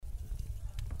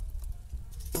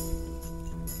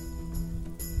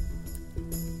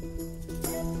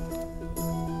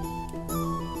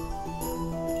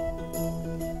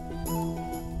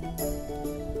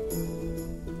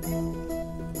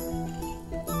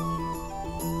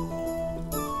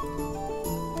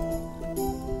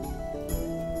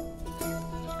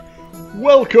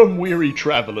Welcome, weary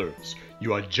travelers.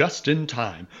 You are just in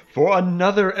time for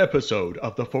another episode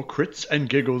of the For Crits and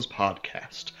Giggles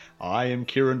podcast. I am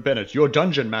Kieran Bennett, your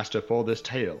dungeon master for this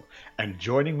tale, and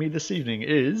joining me this evening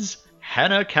is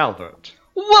Hannah Calvert.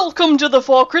 Welcome to the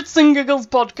For Crits and Giggles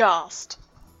podcast.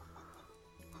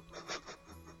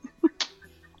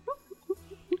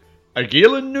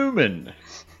 Agilan Newman.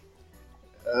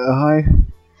 Hi.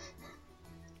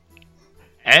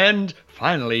 And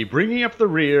finally, bringing up the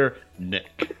rear,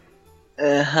 Nick.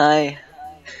 Hi.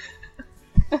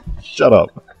 Shut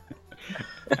up.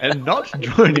 And not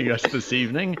joining us this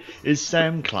evening is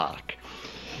Sam Clark.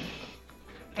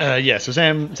 So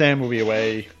Sam will be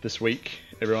away this week,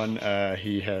 everyone.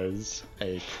 He has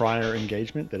a prior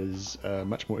engagement that is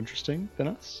much more interesting than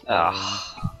us.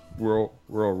 We're all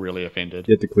really offended.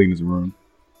 He had to clean his room.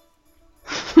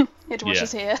 He had to wash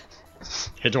his hair.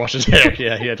 He had to wash his hair.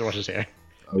 Yeah, he had to wash his hair.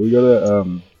 We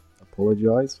gotta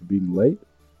apologize for being late.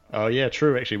 Oh yeah,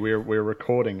 true. Actually, we're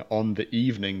recording on the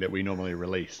evening that we normally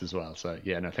release as well. So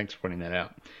yeah, no, thanks for pointing that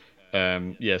out.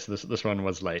 So this one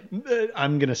was late.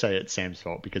 I'm gonna say it's Sam's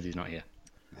fault because he's not here.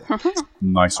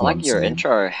 Nice I one. like your Sam.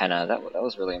 intro, Hannah. That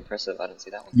was really impressive. I didn't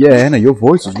see that one. Yeah, Anna, your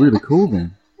voice was really cool,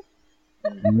 man.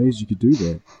 I'm amazed you could do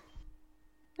that.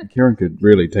 And Kieran could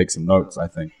really take some notes, I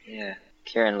think. Yeah.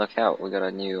 Kieran, look out. We got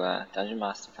a new Dungeon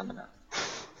Master coming up.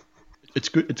 It's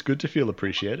good to feel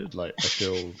appreciated. Like I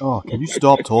feel. Oh, can you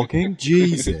stop talking?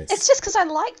 Jesus. It's just because I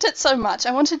liked it so much.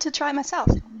 I wanted to try it myself.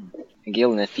 And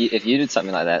Gillen, if you did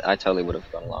something like that, I totally would have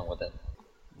gone along with it.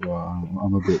 Well,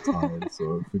 I'm a bit tired,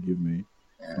 so forgive me.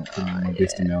 Not putting on my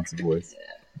best amounts of voice.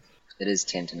 It is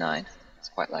 10 to 9. It's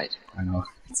quite late. I know.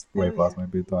 It's way past my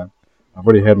bedtime. I've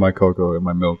already had my cocoa and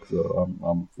my milk, so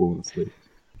I'm full asleep.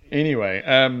 Anyway,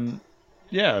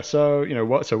 so you know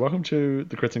what? So welcome to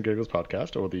the Crits and Giggles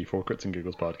podcast, or the For Crits and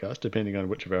Giggles podcast, depending on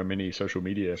which of our many social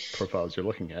media profiles you're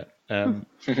looking at.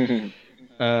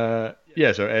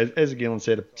 So as Gillen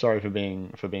said, sorry for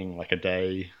being like a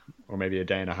day or maybe a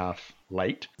day and a half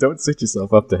late. Don't set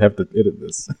yourself up to have to edit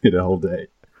this in a whole day.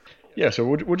 Yeah, so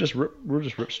we'll just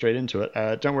rip straight into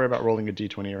it. Don't worry about rolling a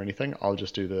d20 or anything. I'll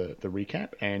just do the recap,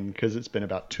 and because it's been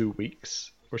about 2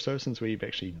 weeks or so since we've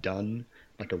actually done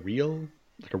like a real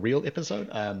episode,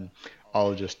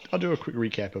 I'll do a quick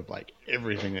recap of like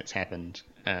everything that's happened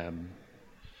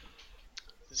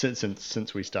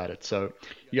since we started. So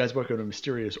you guys work at a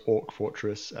mysterious orc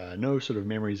fortress. No sort of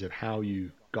memories of how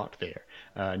you got there,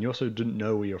 and you also didn't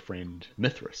know where your friend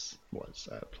Mithras was,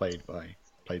 played by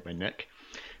Nick,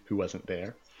 who wasn't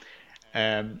there.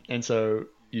 And so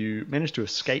you managed to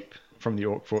escape from the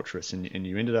orc fortress, and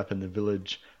you ended up in the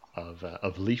village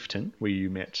of Leafton, where you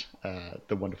met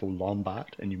the wonderful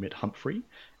Lombard, and you met Humphrey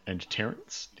and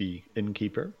Terence, the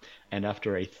innkeeper. And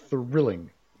after a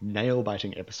thrilling,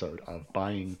 nail-biting episode of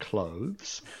buying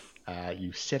clothes,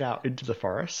 you set out into the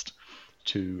forest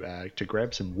to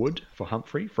grab some wood for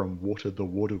Humphrey from Water the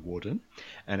Water Warden.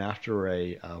 And after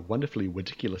a wonderfully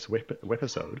ridiculous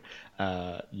episode,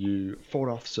 you fought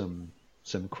off some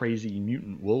crazy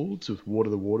mutant wolves with Water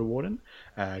the Water Warden,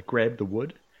 grabbed the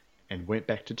wood, and went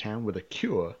back to town with a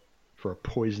cure for a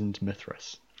poisoned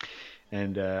Mithras.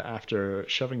 And after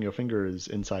shoving your fingers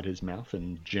inside his mouth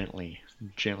and gently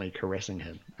caressing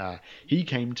him, he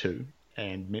came to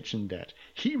and mentioned that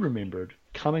he remembered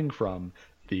coming from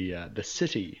the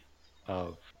city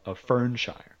of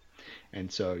Fernshire.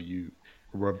 And so you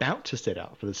were about to set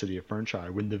out for the city of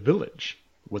Fernshire when the village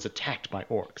was attacked by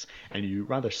orcs, and you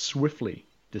rather swiftly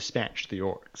dispatched the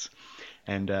orcs.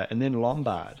 And then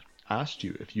Lombard asked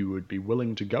you if you would be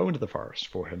willing to go into the forest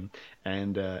for him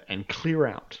and clear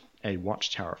out a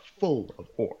watchtower full of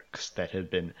orcs that had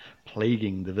been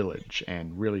plaguing the village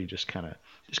and really just kind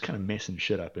of messing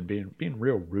shit up and being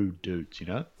real rude dudes, you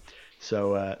know.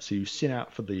 So you set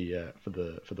out for the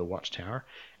watchtower,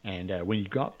 and when you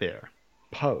got there,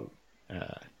 Poe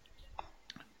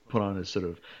put on his sort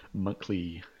of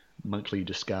monkly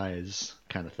disguise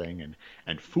kind of thing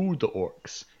and fooled the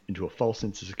orcs into a false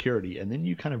sense of security, and then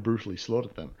you kind of brutally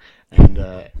slaughtered them. And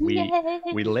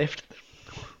we left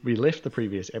the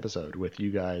previous episode with you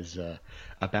guys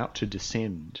about to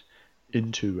descend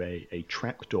into a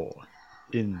trapdoor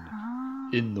in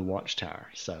the watchtower.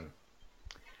 So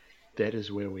that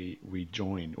is where we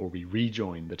rejoin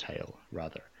the tale,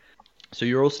 rather. So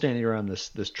you're all standing around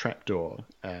this trapdoor,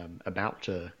 about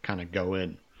to kind of go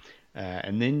in,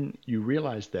 and then you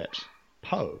realize that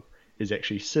Poe is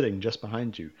actually sitting just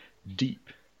behind you, deep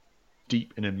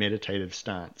in a meditative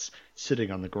stance, sitting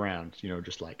on the ground, you know,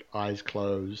 just like eyes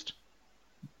closed,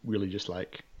 really just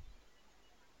like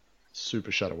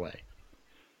super shut away.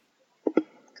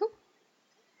 Cool.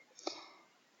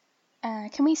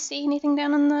 Can we see anything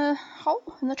down in the hole,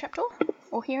 in the trapdoor?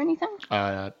 Or hear anything?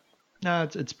 No,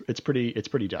 it's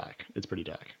pretty dark. It's pretty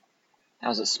dark. How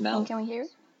does it smell? And can we hear it?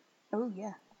 Oh,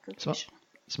 yeah. Good Smell,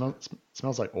 question.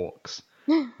 smells like orcs,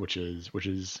 which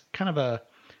is kind of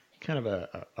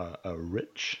a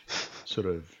rich sort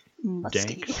of Musty.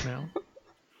 dank smell.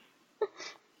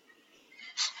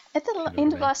 At the know end what I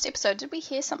of mean. last episode, did we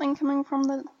hear something coming from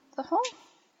the hole?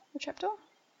 The trapdoor?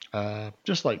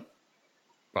 Just like,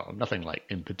 well, nothing like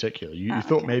in particular. You Ah,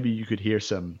 thought okay. maybe you could hear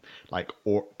some like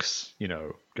orcs,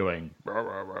 going rah,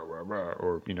 rah, rah, rah, rah,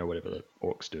 or whatever the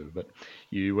orcs do, but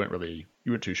you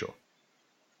weren't too sure.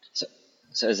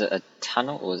 So is it a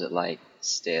tunnel or is it like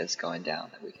stairs going down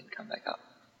that we can come back up?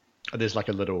 There's like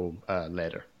a little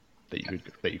ladder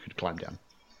that you could climb down.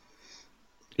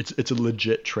 It's a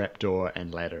legit trapdoor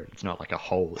and ladder. It's not like a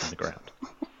hole in the ground.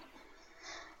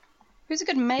 Who's a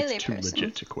good melee It's too person?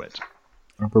 legit to quit.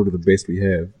 I'm probably the best we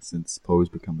have since Poe's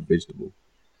become a vegetable.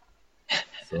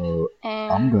 So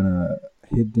I'm gonna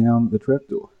head down the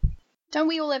trapdoor. Don't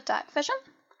we all have dark vision?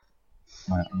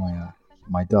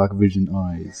 My dark vision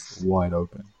eyes wide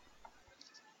open.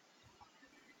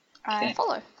 I Okay.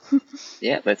 follow.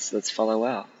 Yeah, let's follow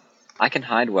well. I can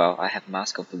hide well. I have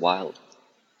Mask of the Wild.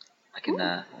 I can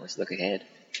always look ahead.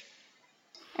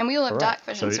 And we all have Alright, dark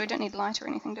vision, so- so we don't need light or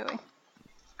anything, do we?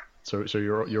 So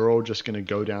you're all just gonna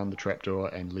go down the trapdoor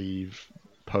and leave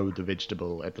Poe the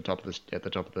vegetable at the top of the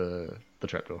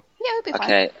trapdoor. Yeah, we'll be fine.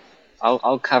 Okay,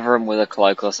 I'll cover him with a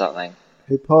cloak or something.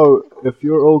 Hey Poe, if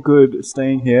you're all good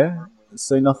staying here,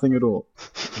 say nothing at all.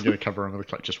 You're gonna cover him with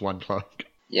just one cloak.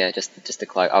 Yeah, just a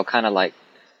cloak. I'll kind of like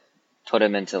put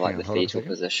him into like Hang on, the hold on a fetal second.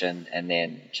 position, and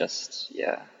then just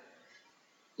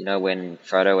You know when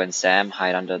Frodo and Sam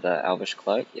hide under the Elvish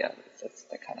cloak? Yeah, that's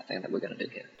the kind of thing that we're gonna do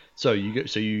here. So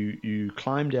you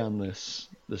climb down this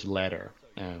ladder.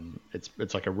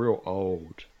 It's like a real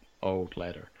old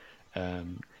ladder.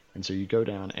 And so you go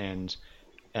down and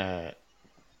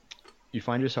you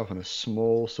find yourself in a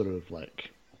small sort of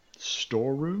like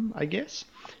storeroom, I guess.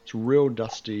 It's real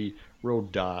dusty, real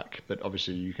dark, but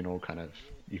obviously you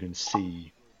can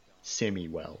see semi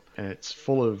well, and it's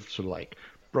full of sort of like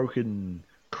broken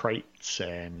crates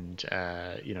and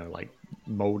like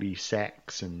moldy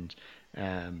sacks and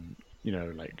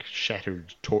like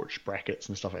shattered torch brackets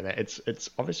and stuff like that. It's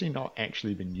obviously not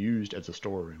actually been used as a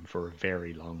storeroom for a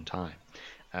very long time,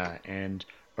 and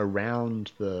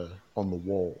around on the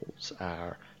walls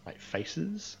are like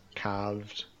faces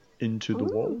carved into the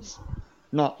walls,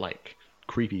 not like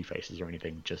creepy faces or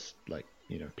anything, just like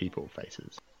people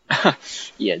faces.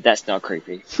 Yeah, that's not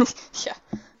creepy. Yeah.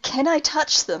 Can I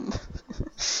touch them?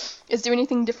 Is there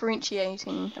anything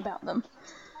differentiating about them?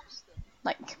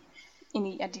 Like,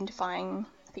 any identifying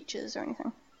features or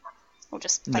anything? Or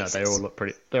just faces? No, they all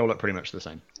look pretty much the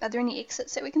same. Are there any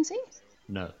exits that we can see?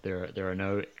 No, there are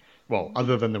no. Well,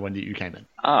 other than the one that you came in.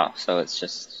 Oh, so it's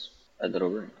just a little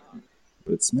room.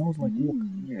 But it smells like orc.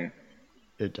 Yeah.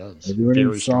 It does. Are there any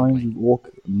Very signs strongly. of orc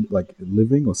like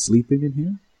living or sleeping in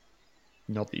here?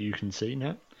 Not that you can see,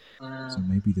 no. So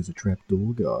maybe there's a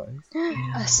trapdoor, guys.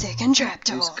 A second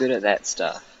trapdoor. Who's good at that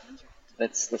stuff?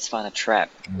 Let's find a trap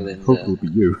I within hope it'll the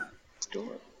be you.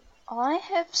 door. I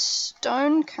have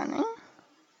stone cunning.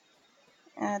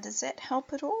 Does that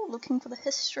help at all? Looking for the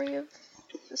history of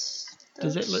this.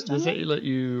 Does that let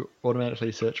you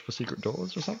automatically search for secret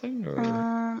doors or something? Or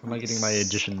am I getting my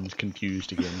additions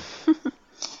confused again?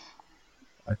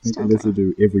 I think Stone Alyssa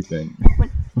do everything.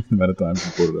 the amount of times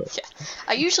you brought it up. Yeah,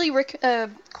 I usually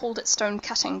called it stone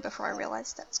cutting before I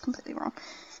realised that's completely wrong.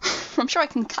 I'm sure I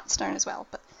can cut stone as well,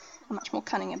 but I'm much more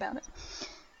cunning about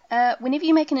it. Whenever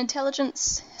you make an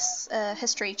intelligence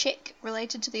history check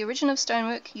related to the origin of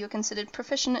stonework, you're considered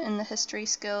proficient in the history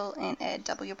skill and add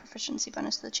double your proficiency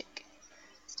bonus to the check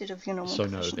instead of your normal So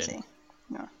no, proficiency.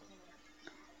 then.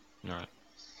 Alright.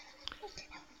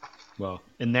 Well,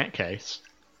 in that case,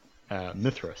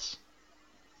 Mithras,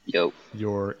 Yo.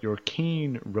 your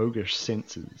keen roguish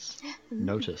senses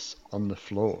notice on the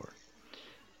floor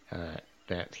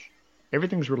that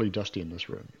everything's really dusty in this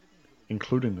room,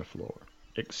 including the floor,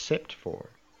 except for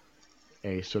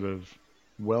a sort of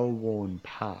well-worn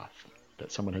path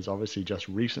that someone has obviously just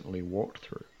recently walked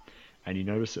through, and you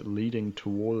notice it leading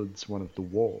towards one of the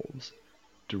walls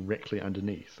directly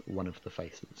underneath one of the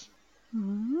faces.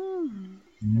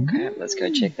 Okay, let's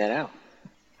go check that out.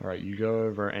 All right, you go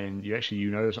over and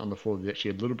you notice on the floor there's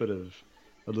actually a little bit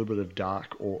of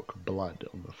dark orc blood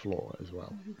on the floor as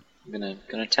well. I'm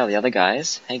gonna tell the other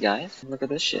guys. Hey guys, look at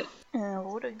this shit.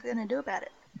 What are we gonna do about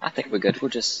it? I think we're good. We'll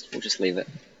just leave it.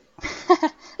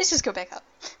 Let's just go back up.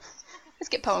 Let's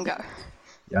get Poe and go.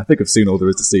 Yeah, I think I've seen all there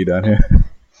is to see down here.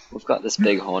 We've got this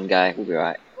big horn guy. We'll be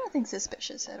right. Nothing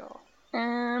suspicious at all.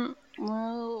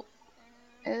 Well,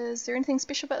 is there anything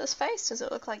special about this face? Does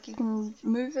it look like you can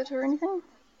move it or anything?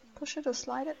 Push it or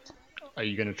slide it? Are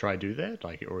you going to try do that?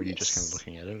 Like, or are you just kind of Yes.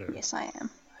 looking at it? Or? Yes, I am.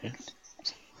 Yes.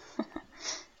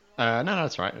 No,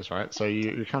 that's right. That's right. So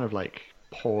you're kind of like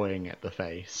pawing at the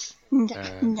face.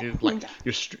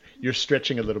 You're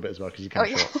stretching a little bit as well because you can't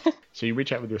show it. So you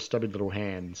reach out with your stubby little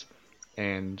hands,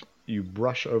 and you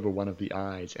brush over one of the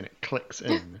eyes, and it clicks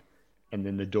in, and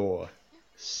then the door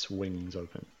swings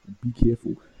open. Be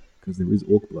careful, because there is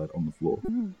orc blood on the floor.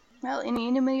 Well, any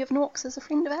enemy of Norks is a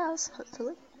friend of ours,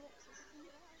 hopefully.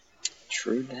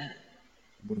 True that.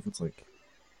 What if it's like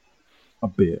a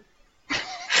bear?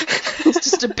 It's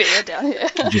just a bear down here.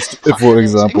 Just for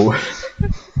example.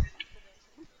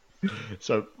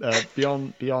 So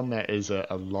beyond that is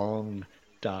a long,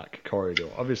 dark corridor.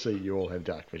 Obviously, you all have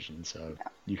dark vision, so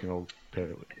you can all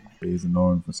perfectly. Bears are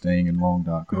known for staying in long,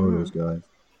 dark corridors, guys.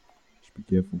 Just be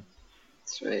careful.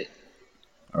 Sweet.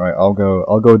 All right,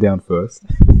 I'll go down first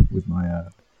with my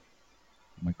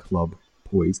my club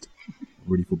poised,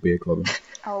 ready for bear clubbing.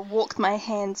 I'll walk my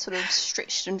hand sort of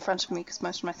stretched in front of me because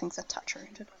most of my things are touch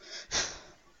oriented.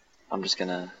 I'm just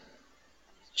gonna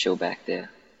chill back there.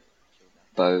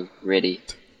 Bow ready,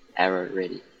 arrow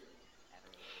ready.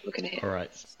 Looking ahead. All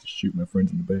right. To shoot my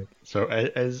friends in the back. So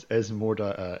as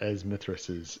Mithras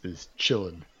is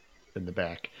chilling in the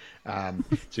back,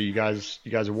 so you guys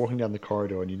are walking down the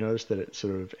corridor, and you notice that it's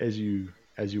sort of as you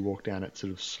walk down, it's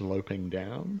sort of sloping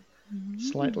down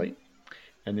slightly,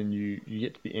 and then you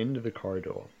get to the end of the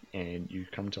corridor, and you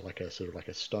come to like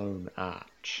a stone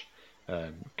arch,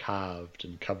 carved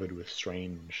and covered with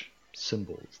strange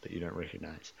symbols that you don't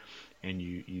recognize. And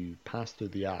you pass through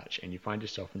the arch, and you find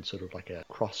yourself in sort of like a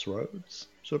crossroads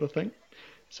sort of thing.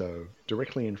 So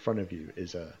directly in front of you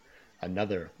is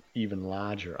another even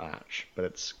larger arch, but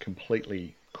it's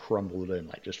completely crumbled in,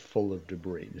 like just full of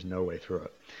debris. There's no way through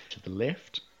it. To the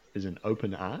left is an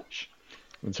open arch,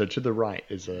 and so to the right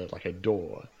is a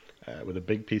door with a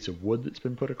big piece of wood that's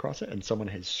been put across it, and someone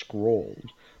has scrawled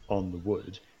on the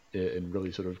wood in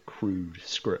really sort of crude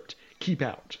script, "Keep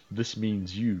out. This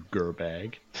means you,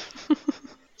 Gerbag."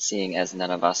 Seeing as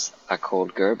none of us are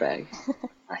called Gerbag,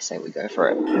 I say we go for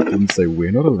it. I didn't say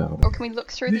we're not allowed. Or can we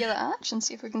look through the other arch and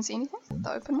see if we can see anything?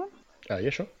 The open one? Yeah,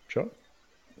 sure.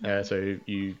 So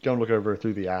you go and look over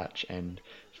through the arch, and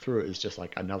through it is just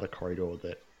like another corridor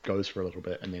that goes for a little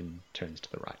bit and then turns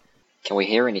to the right. Can we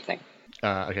hear anything?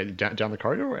 Okay, down the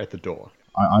corridor or at the door?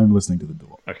 I'm listening to the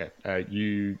door. Okay,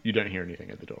 you don't hear anything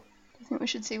at the door. Do you think we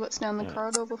should see what's down the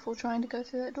corridor before trying to go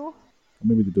through that door? Or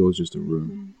maybe the door is just a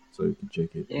room, so you can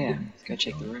check it. Yeah, and go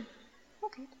check the room.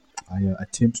 Okay. I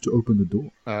attempt to open the door.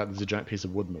 There's a giant piece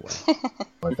of wood in the way.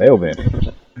 I fail then.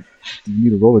 Do you need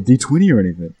to roll a d20 or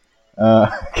anything?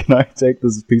 Can I take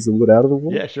this piece of wood out of the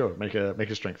wall? Yeah, sure. Make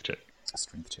a strength check. A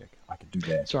strength check. I can do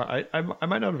that. Sorry, I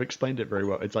might not have explained it very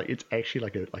well. It's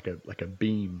actually like a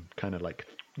beam, kind of like,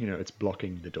 it's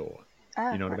blocking the door.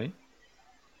 You know what I mean?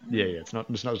 Yeah. It's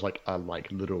not just like a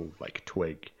little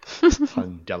twig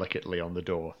hung delicately on the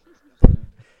door.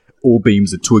 All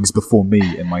beams are twigs before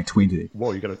me and my 20.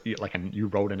 Whoa, you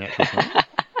rolled a natural 20.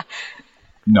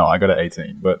 No, I got an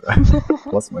 18, but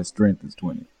plus my strength is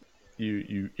 20.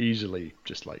 You easily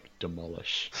just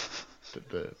demolish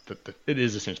it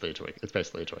is essentially a twig. It's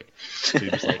basically a twig. So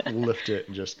you just lift it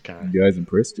and just kind of. You guys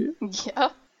impressed you? Yeah.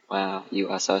 Wow, you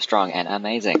are so strong and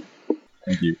amazing.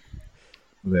 Thank you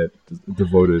for that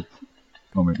devoted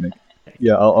comment, Nick.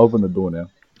 Yeah, I'll open the door now.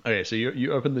 Okay, so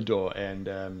you open the door,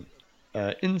 and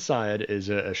inside is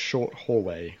a short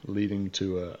hallway leading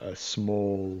to a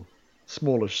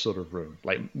smallish sort of room,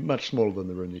 like much smaller than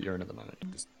the room that you're in at the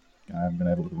moment. I'm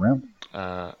gonna have a look around.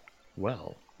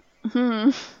 Well,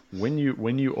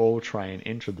 when you all try and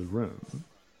enter the room.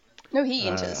 No, he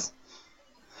enters.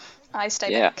 I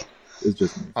stay Yeah. back. It's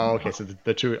just me. Oh, okay. So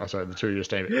the two of you are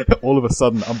staying. All of a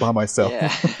sudden, I'm by myself.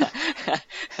 Yeah.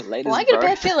 Latest Well, I get a bro.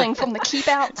 bad feeling from the keep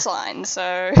out sign,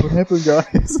 so... What happened,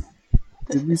 guys?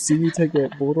 Did you see me take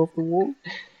that board off the wall?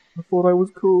 I thought I was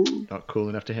cool. Not cool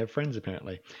enough to have friends,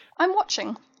 apparently. I'm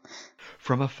watching.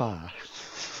 From afar.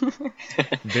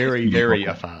 Very, very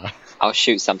afar. I'll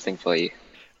shoot something for you.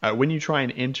 When you try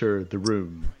and enter the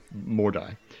room,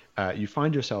 Mordai, you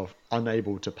find yourself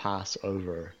unable to pass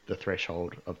over the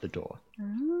threshold of the door.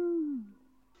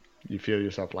 You feel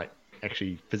yourself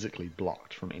actually physically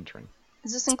blocked from entering,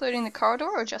 Is this including the corridor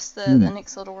or just the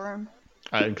next little room?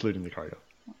 including the corridor.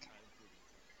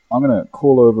 I'm gonna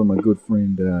call over my good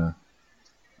friend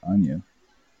Anya,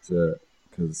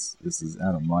 because this is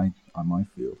out of my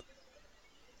field.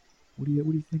 What do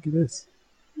you think of this?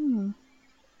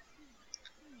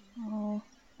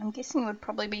 I'm guessing it would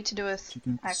probably be to do with You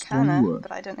can Arcana, stonework.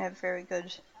 but I don't have very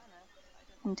good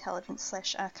intelligence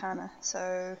 / Arcana,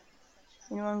 so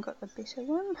anyone got a better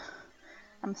one?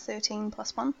 I'm 13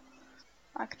 plus 1.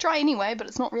 I could try anyway, but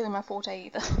it's not really my forte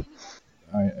either.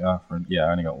 I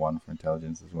only got 1 for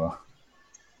intelligence as well.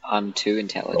 I'm 2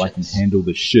 But I can intelligence. handle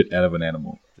the shit out of an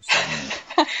animal. Just so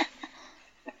you know.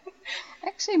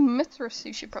 Actually, Mithras,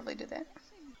 you should probably do that.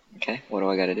 Okay, what do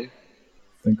I gotta do?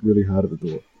 Think really hard at the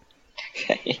door.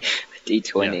 Okay,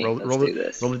 D20. Yeah, Let's do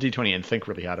this. roll the d20 and think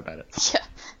really hard about it. Yeah.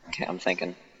 Okay, I'm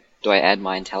thinking. Do I add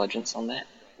my intelligence on that?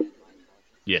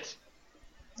 Yes.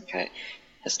 Okay.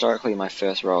 Historically, my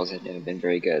first rolls have never been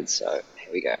very good, so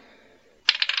here we go.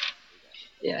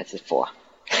 Yeah, it's a 4.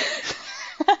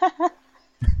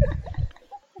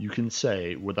 You can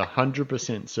say with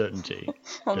 100% certainty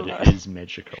Oh, that no. it is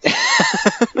magical.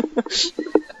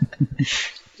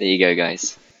 There you go,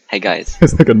 guys. Hey, guys.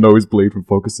 It's like a nosebleed from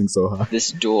focusing so hard.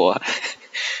 This door...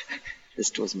 this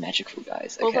door's magical,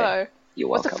 guys. Okay. Although, You're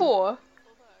with welcome. a 4,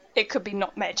 it could be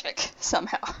not magic,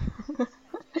 somehow.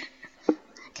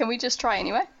 Can we just try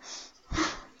anyway?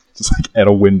 Just like at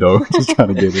a window, just trying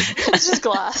to get in. It's just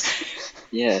glass.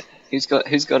 Yeah. Who's got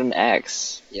an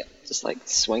axe? Yep. Just like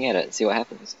swing at it and see what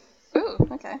happens. Ooh,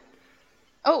 okay.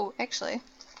 Oh, actually,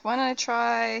 why don't I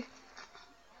try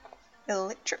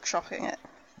electric shocking it?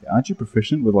 Aren't you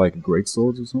proficient with like great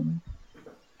swords or something?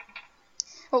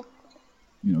 Oh,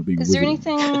 You know, being is there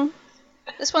wizarding. anything...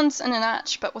 This one's in an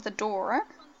arch, but with a door, right?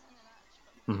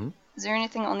 hmm Is there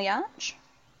anything on the arch?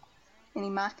 Any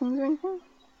markings or anything?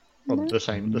 Well, the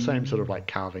same sort of like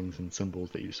carvings and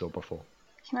symbols that you saw before.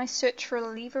 Can I search for a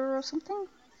lever or something?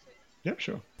 Yeah,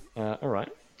 sure. All right.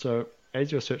 So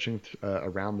as you're searching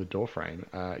around the door frame,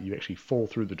 you actually fall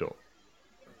through the door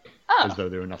as Oh, though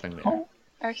there were nothing there.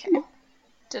 okay.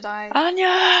 Did I...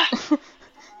 Anya!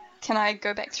 Can I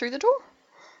go back through the door?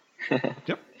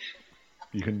 Yep.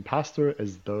 You can pass through it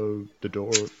as though the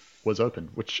door was open,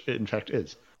 which it in fact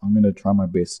is. I'm gonna try my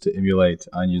best to emulate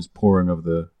Anya's pouring of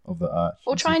the arch.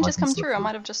 Or see try if and I just can come slip through. I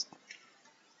might have just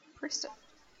pressed it.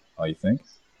 Oh, you think?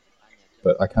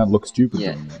 But I can't look stupid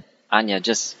Yeah. doing that. Anya,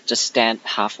 just stand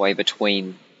halfway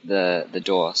between the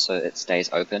door so it stays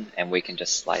open and we can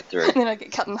just slide through. And then I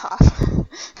get cut in half.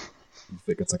 You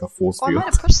think it's like a force Or I field.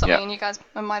 might have pushed something Yeah. and you guys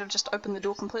might have just opened the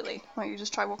door completely. Why don't you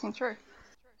just try walking through?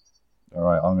 All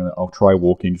right, I'll try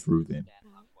walking through then.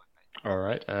 All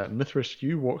right, Mithras,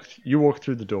 you walk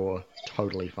through the door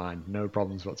totally fine, no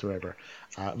problems whatsoever.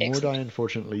 Mordai,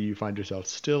 unfortunately, you find yourself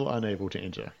still unable to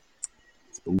enter.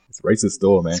 It's a racist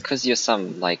door, man. It's because you're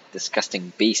some, like,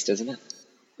 disgusting beast, isn't it?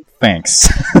 Thanks.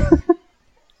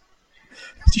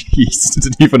 Jeez,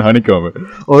 didn't even honeycomb it.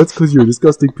 Oh, it's because you're a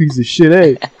disgusting piece of shit,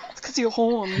 eh? It's because your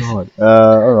horns. God.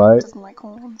 Alright. Doesn't like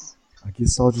horns. I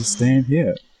guess I'll just stand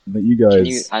here and let you guys Can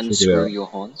you check it unscrew out. your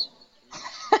horns?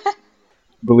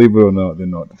 Believe it or not, they're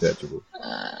not detachable.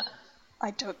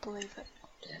 I don't believe it.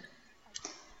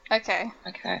 Okay,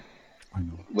 Okay. I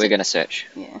know. We're gonna search.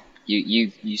 yeah.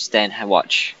 You stand and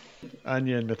watch.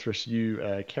 Anya and Mithras,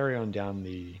 you carry on down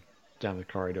the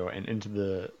corridor and into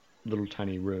the little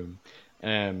tiny room.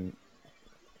 And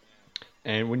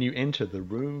when you enter, the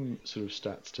room sort of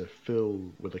starts to fill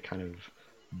with a kind of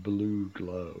blue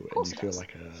glow, and course you it feel does.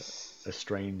 like a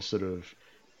strange sort of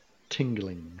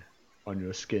tingling on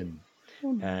your skin.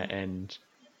 And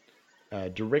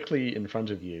directly in front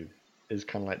of you is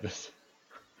kind of like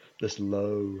this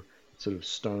low sort of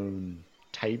stone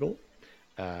table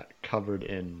covered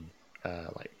in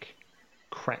like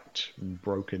cracked and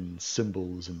broken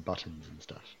symbols and buttons and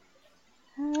stuff.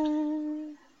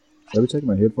 Should I be taking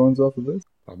my headphones off of this?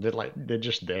 They're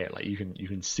just there, like you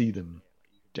can see them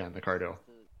down the corridor.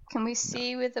 Can we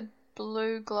see where the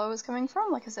blue glow is coming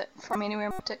from? Like, is it from anywhere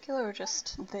in particular or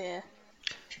just there?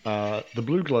 The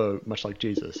blue glow, much like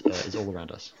Jesus, is all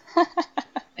around us.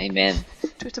 Amen. Do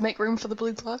we have to make room for the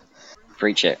blue glow?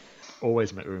 Preach it.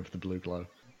 Always make room for the blue glow.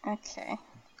 Okay.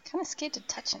 Kind of scared to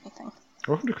touch anything.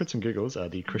 Welcome to Crits and Giggles,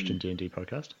 the Christian D&D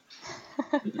podcast.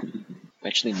 We're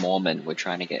actually Mormon. We're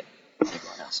trying to get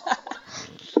everyone else on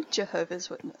board. Jehovah's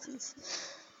Witnesses.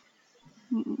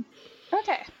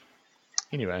 Okay.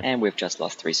 Anyway, And we've just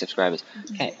lost 3 subscribers.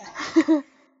 Okay. Have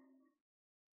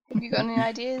you got any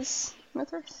ideas,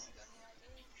 Mithras?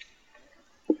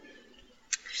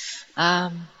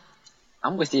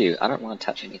 I'm with you. I don't want to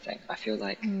touch anything. I feel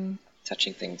like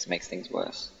touching things makes things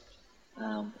worse.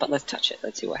 But let's touch it.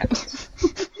 Let's see what happens.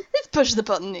 Let's push the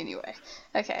button anyway.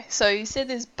 Okay, so you said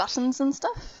there's buttons and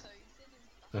stuff?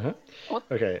 What?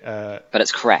 okay. But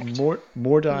it's cracked.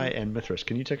 Mordai and Mithras,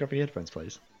 can you take off your headphones,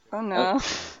 please? Oh no.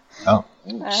 Oh,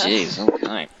 Oh, jeez.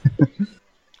 Okay.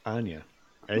 Anya,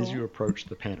 as Yeah. you approach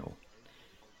the panel,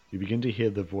 you begin to hear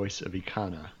the voice of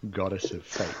Ikana, goddess of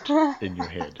fate, in your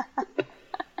head.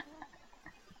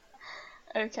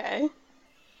 Okay.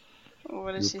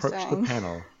 What You is she approach saying? the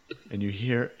panel, and you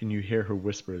hear her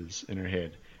whispers in her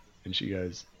head, and she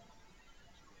goes,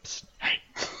 "Psst, hey,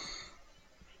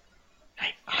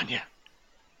 Anya,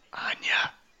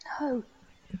 No.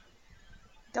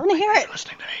 Don't want to hear are it. you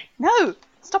listening to me? No.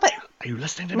 Stop it. Are you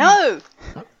listening to me? No.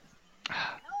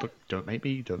 Look, don't make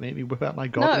me whip out my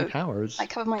godly No. powers. I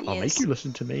cover my I'll make ears. you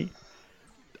listen to me.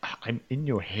 I'm in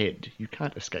your head. You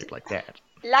can't escape like that.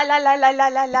 La la la la la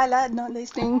la la la. Not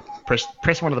listening.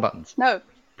 Press one of the buttons. No.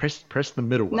 Press the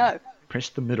middle one. No. Press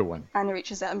the middle one. Anna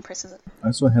reaches out and presses it.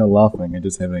 I saw her laughing and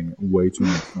just having way too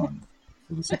much fun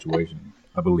for the situation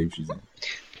I believe she's in.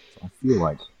 So I feel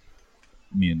like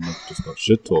me and Nick just got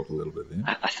shit talked a little bit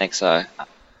there. I think so.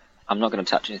 I'm not going to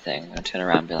touch anything. I'm going to turn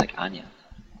around and be like, Anya,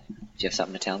 do you have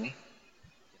something to tell me?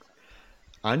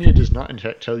 Anya does not in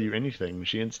fact tell you anything.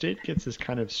 She instead gets this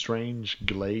kind of strange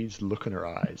glazed look in her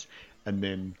eyes, and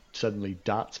then suddenly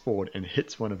darts forward and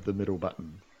hits one of the middle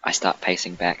buttons. I start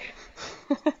pacing back.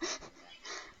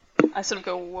 I sort of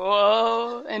go,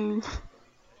 whoa, and...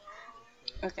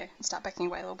 Okay, start backing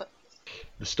away a little bit.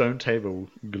 The stone table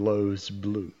glows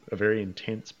blue, a very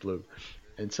intense blue,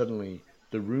 and suddenly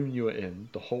the room you are in,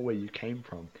 the hallway you came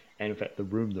from, and in fact the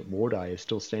room that Mordai is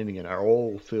still standing in are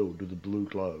all filled with a blue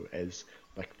glow as,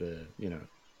 like,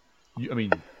 I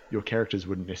mean, your characters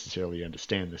wouldn't necessarily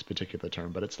understand this particular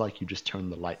term, but it's like you just turn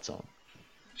the lights on.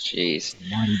 Jeez.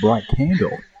 Mighty bright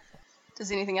candle.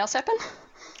 Does anything else happen?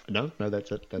 No,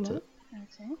 that's it, that's No. it.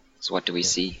 Okay. So what do we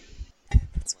see?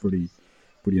 It's pretty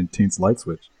intense light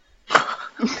switch.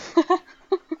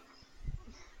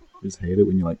 Just hate it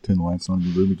when you like turn the lights on in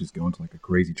your room, you just go into like a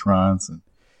crazy trance and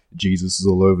Jesus is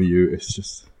all over you. It's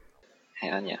just Hey,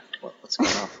 Anya, what's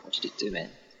going on? What did you do, man?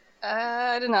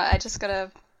 I don't know, I just got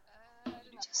a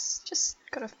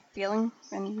feeling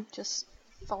and just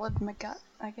followed my gut,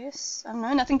 I guess. I don't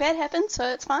know, nothing bad happened, so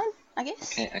it's fine, I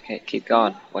guess. Okay, keep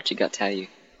going. What your gut tell you?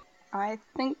 I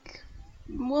think,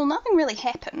 well, nothing really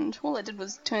happened. All it did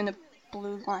was turn a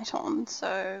blue light on,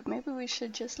 so maybe we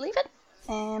should just leave it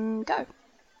and go.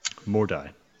 Mordai.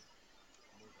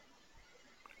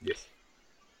 yes,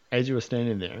 As you were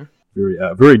standing there,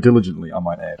 very diligently, I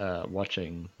might add.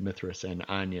 watching Mithras and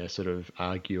Anya sort of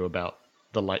argue about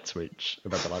the light switch,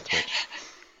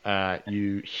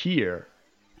 you hear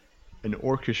an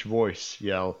orcish voice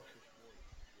yell,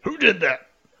 "Who did that?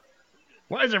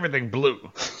 Why is everything blue?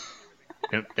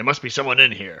 There must be someone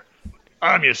in here.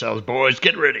 Arm yourselves, boys.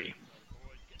 Get ready."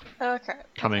 Okay.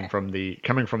 Coming from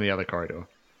the other corridor.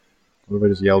 What if I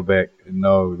just yelled back,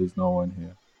 "No, there's no one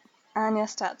here"? Anya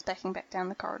starts backing back down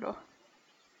the corridor,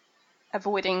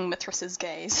 avoiding Mithras's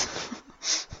gaze.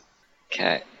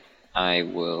 Okay, I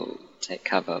will take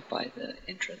cover by the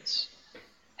entrance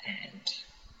and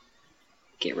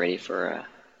get ready for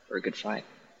a good fight.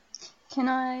 Can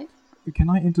I... Can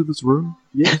I enter this room?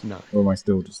 Yes. No. Or am I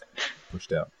still just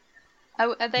pushed out? Are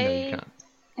No, they... you can't.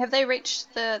 Have they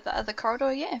reached the other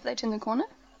corridor yet? Have they turned the corner?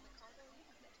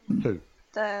 Who?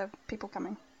 The people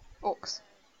coming. Orcs.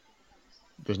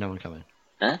 There's no one coming.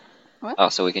 Huh? What? Oh,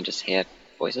 so we can just hear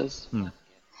voices?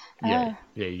 Yeah,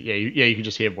 you can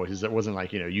just hear voices. It wasn't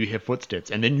like, you hear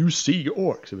footsteps and then you see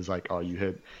orcs. It was like,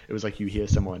 it was like you hear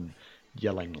someone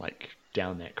yelling, like,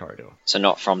 down that corridor. So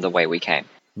not from the way we came.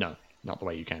 No, not the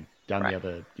way you came. Down Right. the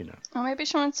other, Or maybe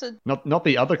she wants to... not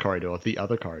the other corridor, the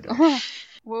other corridor.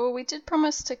 Well, we did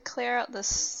promise to clear out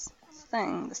this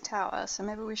thing, this tower, so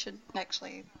maybe we should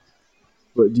actually...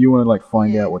 But do you want to like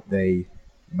find Yeah. out what they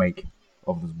make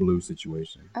of this blue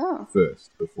situation Oh. first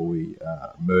before we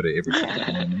murder everything? You know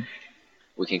what I mean?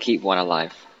 We can keep one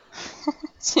alive.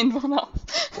 Send one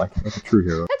off. Like a true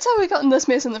hero. That's how we got in this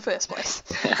mess in the first place.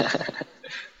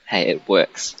 Hey, it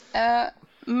works.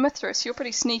 Mithras, you're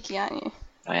pretty sneaky, aren't you?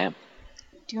 I am.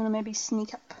 Do you want to maybe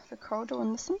sneak up the corridor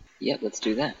and listen? Yep, let's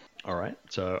do that. All right,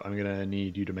 so I'm gonna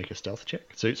need you to make a stealth check.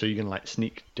 So you're gonna like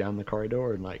sneak down the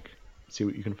corridor and like see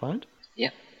what you can find.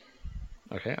 Yep.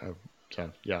 Okay. So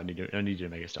yeah, I need you to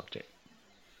make a stealth check.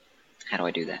 How do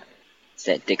I do that? Is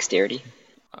that dexterity?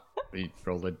 You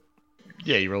roll a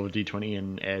d20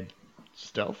 and add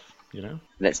stealth.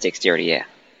 That's dexterity, yeah.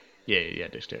 Yeah,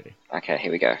 dexterity. Okay,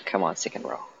 here we go. Come on, second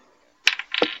roll.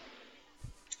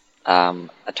 A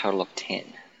total of 10.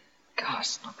 Gosh,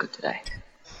 it's not good today.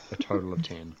 A total of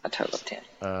 10. A total of 10.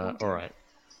 All right.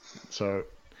 So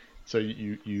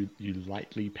you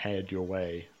lightly pad your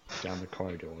way down the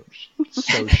corridor,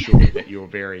 so sure that you're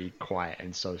very quiet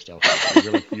and so stealthy.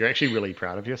 You're actually really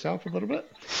proud of yourself a little bit.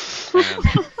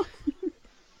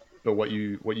 But what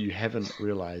you haven't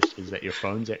realized is that your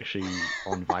phone's actually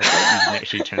on vibrate. You didn't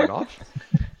actually turn it off.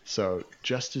 So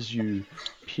just as you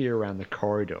peer around the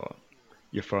corridor,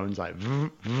 your phone's like,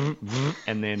 vroom, vroom, vroom,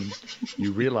 and then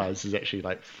you realize there's actually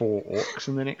like 4 orcs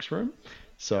in the next room.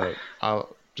 So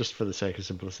I'll just for the sake of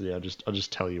simplicity, I'll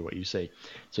just tell you what you see.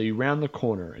 So you round the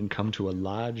corner and come to a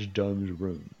large domed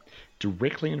room.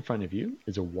 Directly in front of you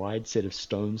is a wide set of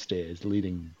stone stairs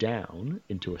leading down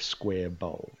into a square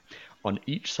bowl. On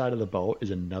each side of the bowl is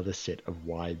another set of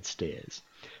wide stairs.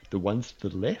 The ones to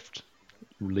the left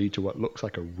lead to what looks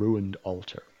like a ruined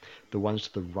altar. The ones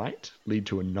to the right lead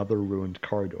to another ruined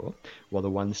corridor, while the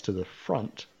ones to the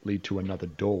front lead to another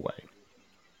doorway.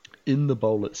 In the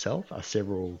bowl itself are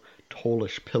several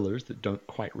tallish pillars that don't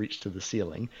quite reach to the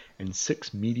ceiling, and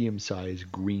 6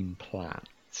 medium-sized green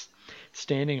plants.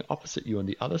 Standing opposite you on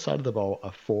the other side of the bowl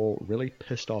are 4 really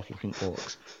pissed-off-looking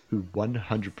orcs who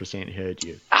 100% heard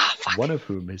you, one of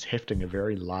whom is hefting a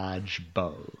very large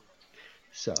bow.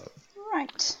 So,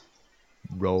 Right.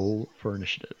 roll for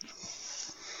initiative.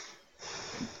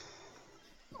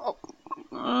 Oh,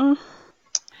 I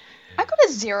got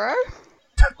a 0.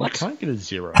 I can't get a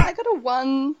 0. I got a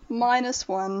 1 minus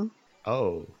 1.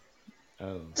 Oh.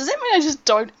 Does that mean I just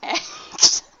don't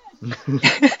act?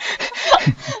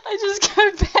 I just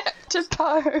go back to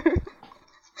Poe.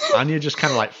 Anya just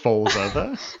kind of like falls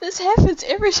over. This happens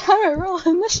every time I roll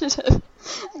initiative.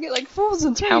 I get like 4s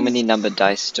and 3s. How many numbered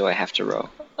dice do I have to roll?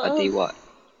 A D what?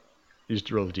 You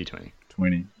just roll a d20.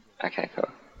 20. Okay, cool.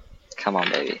 Come on,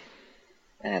 baby.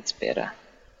 That's better.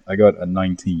 I got a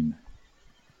 19.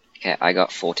 Okay, I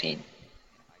got 14.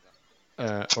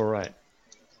 Alright.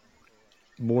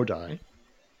 Mordai,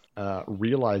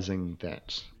 realizing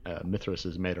that Mithras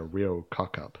has made a real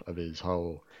cock-up of his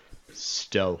whole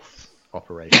stealth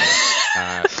operation,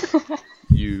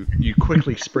 you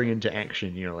quickly spring into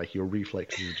action. You know, like your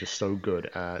reflexes are just so good.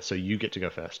 So you get to go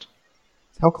first.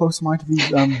 How close am I to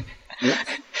these?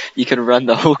 You can run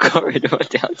the whole corridor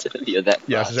down to them. You're that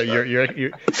Yeah, fast, so right?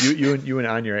 you and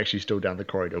Anya are actually still down the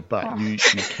corridor, but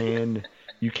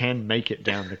you can make it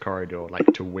down the corridor,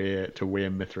 like to where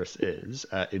Mithras is,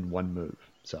 in one move.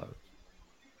 So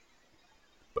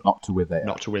but not to where they are.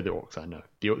 not to where the orcs are. No,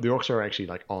 the orcs are actually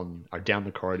like are down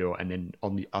the corridor and then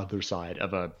on the other side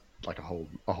of a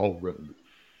whole room.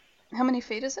 How many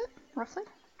feet is it, roughly?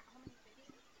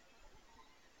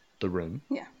 The room.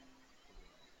 Yeah.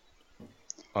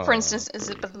 For instance, is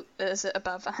it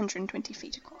above 120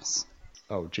 feet across?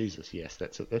 Oh Jesus, yes,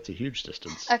 that's a huge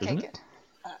distance. Okay, isn't good.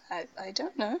 It? I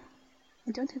don't know.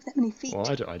 I don't have that many feet. Well,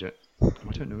 I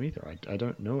don't know either. I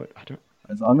don't know it. I don't.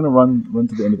 So I'm gonna run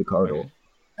to the end of the corridor,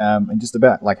 and just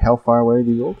about like how far away are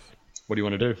these orcs? What do you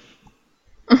want to do?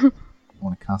 I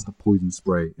want to cast a poison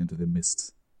spray into their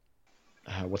midst.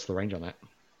 What's the range on that?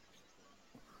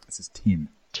 This is 10.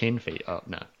 10 feet. Oh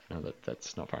no,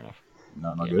 that's not far enough.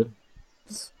 No, not Yeah. good.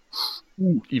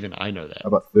 Even I know that. How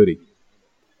about 30?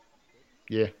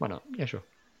 Yeah, why not? Yeah, sure.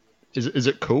 Is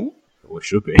it cool? Well, it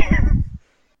should be.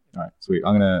 Alright, sweet.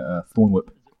 I'm gonna Thorn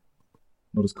Whip.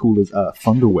 Not as cool as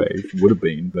Thunder Wave would have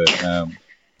been, but I'm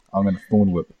gonna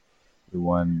Thorn Whip the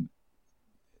one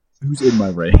who's in my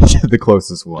range, the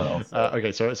closest one.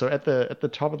 Okay, so at the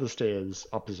top of the stairs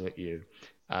opposite you,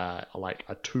 are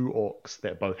 2 orcs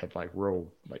that both have like real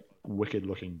like wicked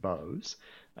looking bows,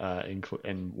 and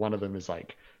one of them is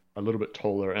like a little bit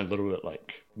taller and a little bit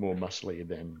like more muscly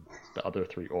than the other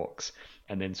 3 orcs,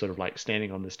 and then sort of like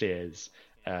standing on the stairs,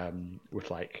 with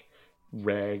like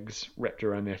rags wrapped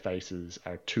around their faces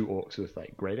are 2 orcs with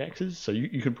like great axes. So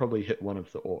you can probably hit one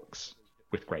of the orcs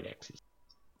with great axes.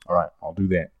 Alright, I'll do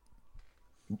that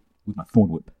with my Thorn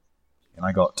Whip. And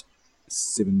I got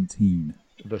 17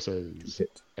 Versus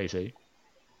hit. AC.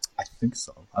 I think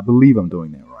so. I believe I'm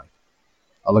doing that right.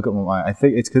 I'll look at my... I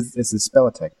think it's because it's a spell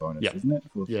attack bonus, Yeah. isn't it?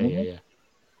 For Yeah, Thorn yeah, Whip? yeah.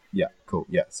 Yeah, cool.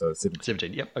 Yeah, so 17.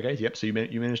 17. Yep. Okay. Yep. So you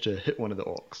managed to hit one of the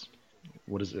orcs.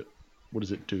 What does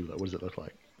it do? Like, what does it look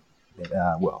like?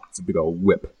 Well, it's a big old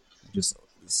whip. Just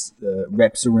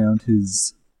wraps around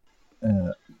his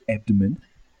abdomen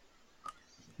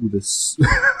with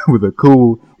with a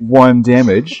cool 1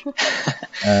 damage.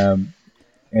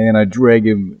 And I drag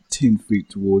him 10 feet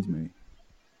towards me.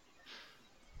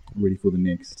 Ready for the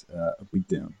next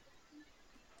beatdown.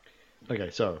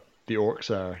 Okay. So the orcs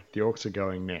are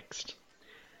going next.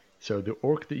 So the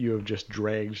orc that you have just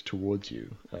dragged towards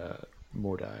you,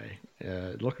 Mordai,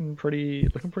 looking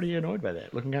pretty annoyed by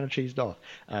that, looking kind of cheesed off.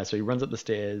 So he runs up the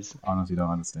stairs. Honestly,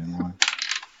 don't understand why.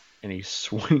 And he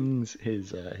swings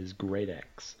his great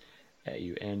axe at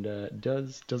you. And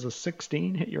does a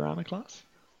 16 hit your armor class?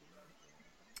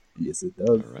 Yes, it does.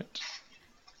 All right.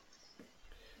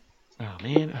 Oh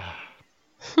man.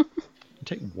 You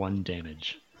take 1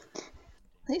 damage. At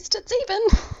least it's even.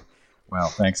 Wow,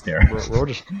 thanks, Darren. We're all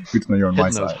just Good to know you're on my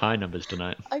hitting those side. high numbers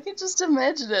tonight. I can just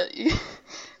imagine it. You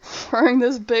throwing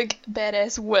this big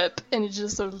badass whip, and he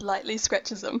just sort of lightly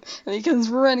scratches him, and he comes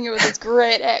running with his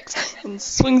great axe and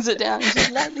swings it down and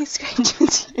just lightly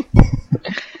scratches you.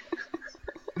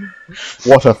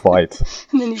 What a fight.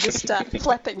 And then you just start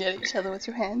flapping at each other with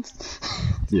your hands.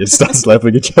 Yeah, start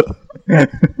slapping each other.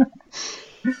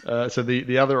 So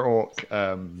the other orc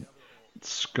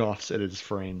scoffs at his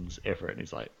friend's effort, and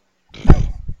he's like,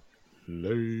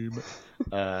 lame.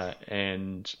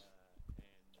 And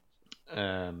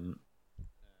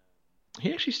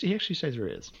he actually stays where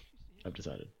he is. I've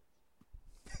decided.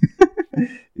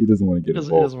 He doesn't want to get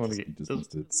involved. He doesn't want to get. He just wants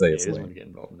to say it's he doesn't lame. want to get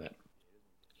involved in that.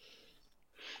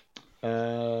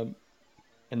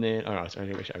 And then, so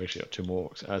I've actually got 2 more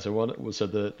orcs. So one was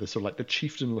the sort of like the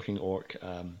chieftain-looking orc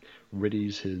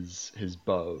readies his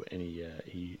bow, and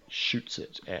he shoots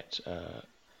it at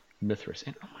Mithras.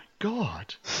 And oh my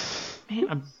god,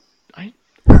 man,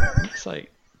 it's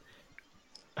like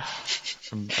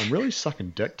I'm really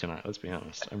sucking dick tonight. Let's be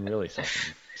honest, I'm really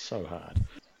sucking so hard.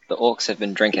 The orcs have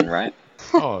been drinking, right?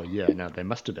 Oh yeah, no, they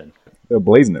must have been. They were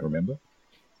blazing it, remember?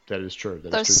 That is true.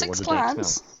 Those 6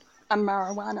 plants are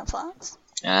marijuana plants.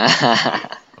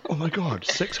 Oh my god,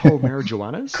 6 whole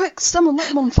marijuanas? Quick, someone light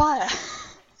them on fire.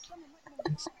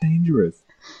 It's dangerous.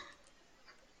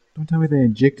 Don't tell me they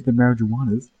injected the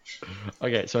marijuanas.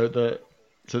 Okay, so the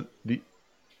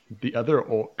other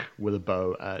orc with a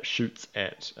bow shoots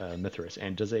at Mithras,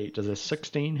 and does a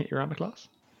 16 hit your armor class?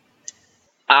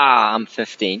 I'm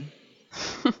 15.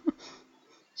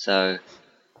 So,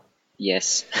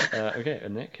 yes. Okay,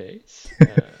 in that case.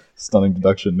 Stunning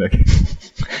deduction, Nick.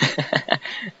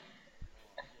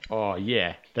 Oh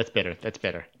yeah, that's better. That's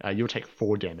better. You'll take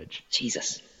 4 damage.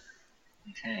 Jesus.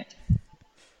 Okay.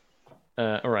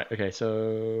 All right. Okay,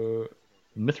 so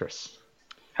Mithras.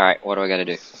 Alright, what do I gotta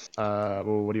do? Well,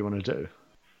 what do you want to do?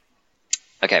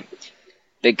 Okay.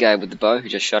 Big guy with the bow who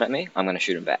just shot at me, I'm gonna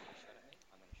shoot him back.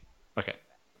 Okay.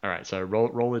 All right. So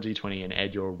roll a d20 and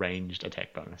add your ranged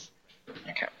attack bonus.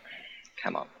 Okay.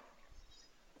 Come on.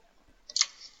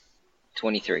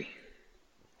 23.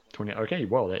 20. Okay.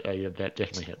 Well, that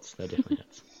definitely hits. That definitely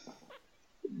hits.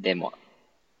 Then what?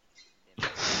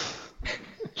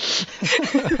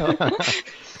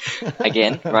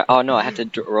 Again? Right. Oh no, I have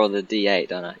to roll the d8,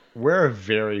 don't I? We're a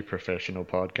very professional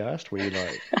podcast. We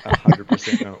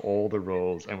 100% know all the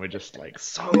rules, and we're just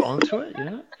so onto it, you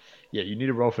know? Yeah, you need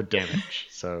to roll for damage.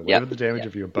 So whatever the damage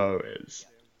of your bow is.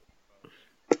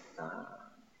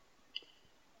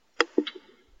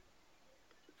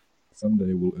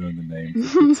 Someday we'll earn the name for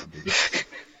Bits and Bits.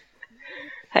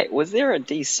 Hey, was there a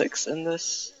d6 in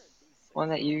this one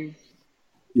that you...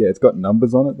 Yeah, it's got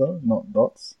numbers on it though, not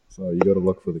dots. So you got to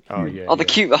look for the cube. Oh yeah. Oh, the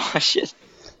cube. Oh shit.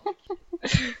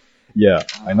 Yeah,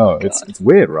 I know. It's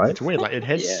weird, right? It's weird. It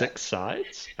has Yeah. 6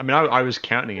 sides. I mean, I was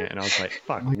counting it, and I was like,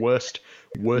 "Fuck, worst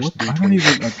What? I D20." don't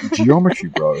even geometry,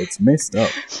 bro. It's messed up.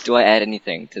 Do I add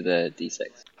anything to the d6?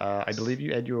 I believe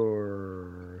you add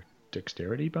your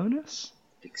dexterity bonus.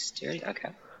 Dexterity? Okay.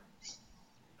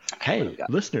 Hey,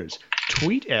 listeners,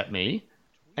 tweet at me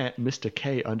at Mr.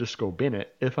 K_Bennett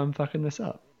if I'm fucking this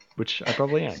up, which I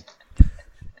probably am.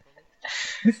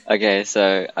 Okay,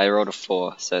 so I rolled a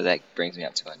 4, so that brings me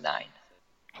up to a 9.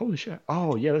 Holy shit.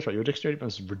 Oh, yeah, that's right. Your dexterity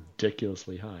bonus is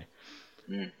ridiculously high.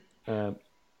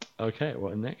 Okay,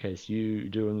 well, in that case, you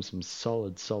do him some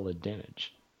solid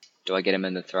damage. Do I get him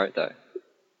in the throat though?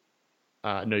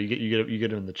 No, you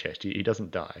get him in the chest. He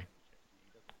doesn't die.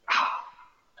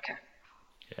 Okay.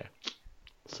 Yeah.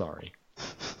 Sorry.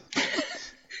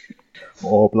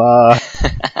 Oh, blah.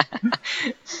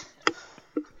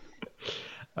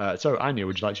 So, Anya,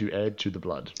 would you like to add to the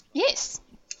blood? Yes.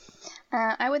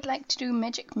 I would like to do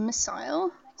magic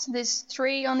missile. So there's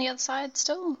 3 on the other side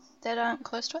still that aren't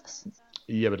close to us.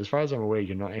 Yeah, but as far as I'm aware,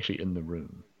 you're not actually in the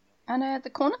room. And at the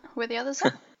corner where the others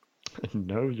are.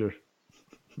 No, you're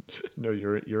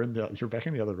back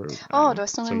in the other room. Oh, do I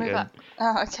still need So to move you're up?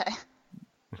 Oh, okay.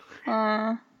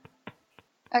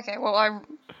 Okay, well,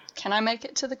 can I make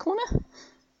it to the corner?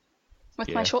 With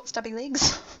my Yeah. short, stubby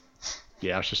legs?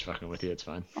 Yeah, I was just fucking with you. It's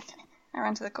fine. Okay, I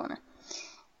ran to the corner.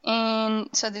 And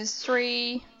so there's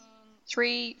 3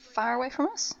 far away from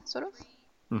us, sort of?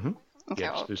 Mm-hmm. Okay,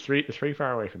 Yeah, well, there's three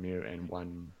far away from you and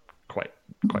 1 quite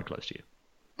close to you.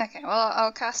 okay, well,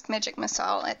 I'll cast magic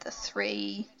missile at the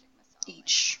 3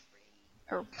 each.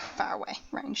 Or far away,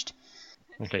 ranged.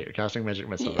 Okay, you're casting magic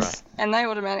missile, Yes. right? And they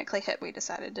automatically hit, we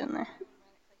decided, didn't they?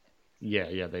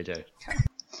 Yeah, they do. So I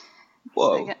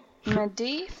Whoa. get my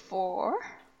D4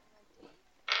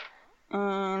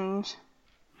 And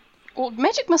well,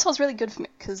 magic missile is really good for me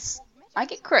because I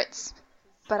get crits,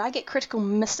 but I get critical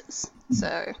misses.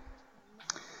 So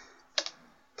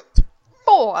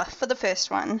 4 for the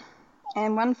first one,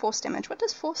 and 1 force damage. What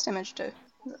does force damage do?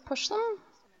 Does it push them?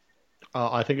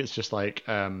 I think it's just like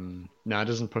no, it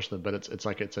doesn't push them, but it's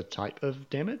like it's a type of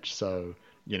damage. So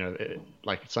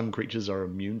like some creatures are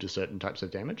immune to certain types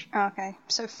of damage. Oh, okay,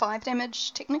 so 5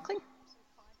 damage technically.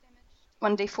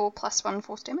 1d4 plus 1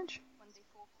 force damage.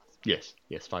 Yes,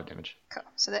 5 damage. Cool.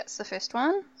 So that's the first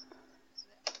one.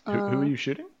 Who are you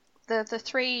shooting? The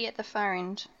 3 at the far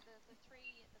end.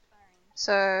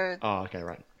 So Oh, okay,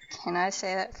 right. can I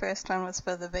say that first one was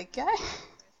for the big guy?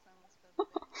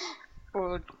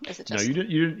 Or is it No, just... you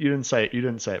didn't say it. You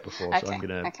didn't say it before, so Okay, I'm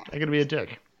gonna okay. be a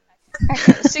dick.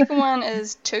 Okay, the second one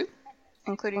is 2,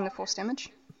 including the force damage.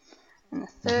 And the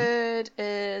third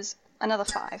is another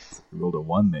 5. You rolled a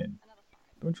 1 then.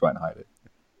 Don't try and hide it.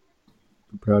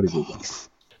 I'm proud of you.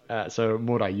 So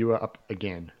Mordai, you are up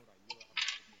again.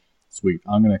 Sweet.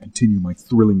 I'm going to continue my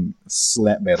thrilling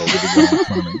slap battle with the guy in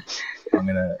front of me. I'm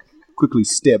going to quickly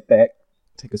step back,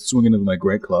 take a swing into my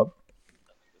great club.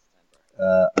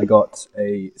 I got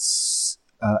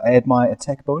add my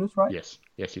attack bonus, right?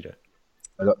 Yes, you do.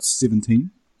 I got 17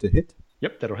 to hit.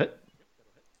 Yep, that'll hit.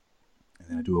 And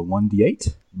then I do a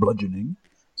 1d8, bludgeoning.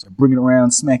 So I bring it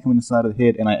around, smack him in the side of the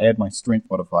head, and I add my strength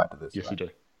modifier to this. Yes, right? you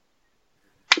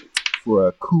do. For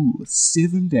a cool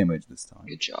 7 damage this time.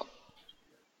 Good job.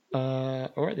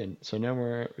 Alright then. So now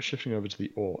we're shifting over to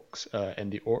the orcs,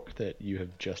 and the orc that you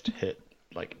have just hit,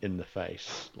 like in the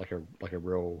face, like a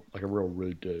real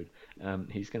rude dude.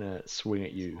 He's gonna swing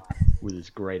at you with his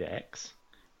great axe.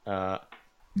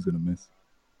 He's going to miss.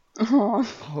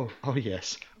 Oh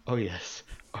yes.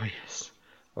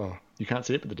 Oh, you can't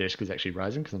see it, but the desk is actually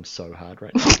rising because I'm so hard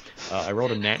right now. I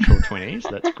rolled a natural 20,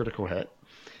 so that's a critical hit.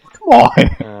 Come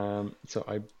on! So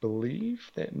I believe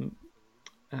that,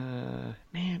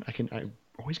 man, I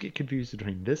always get confused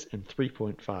between this and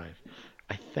 3.5.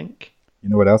 I think. You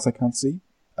know what else I can't see?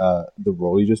 The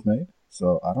roll you just made.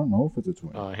 So I don't know if it's a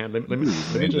 20. Hang on, let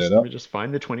me just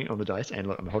find the 20 on the dice, and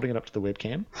look, I'm holding it up to the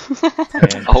webcam.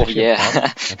 And Oh,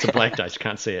 yeah. It's a black dice, you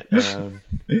can't see it.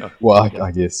 Well,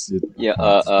 I guess. Yeah,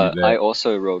 I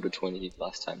also rolled a 20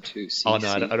 last time too. Oh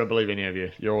no, I don't believe any of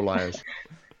you. You're all liars.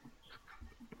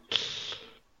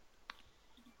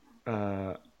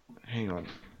 Hang on.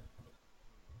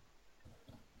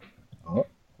 Oh,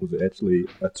 was it actually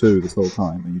a 2 this whole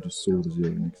time, and you just saw the 0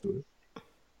 next to it?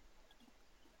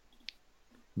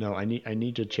 No, I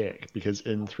need to check because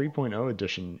in 3.0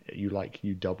 edition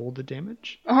you double the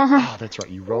damage. Uh-huh. Oh, that's right.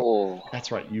 You roll. Oh.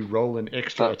 That's right. You roll an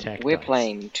extra But attack. we're dice.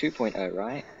 playing 2.0,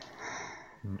 right?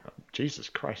 Jesus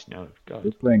Christ, no, God.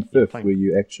 We're playing 5th, where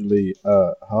you actually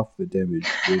half the damage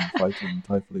when fighting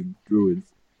Tiefling druids.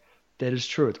 That is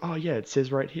true. Oh yeah, it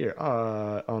says right here.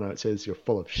 Oh no, it says you're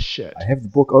full of shit. I have the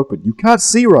book open. You can't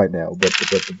see right now, but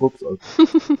the book's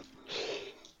open.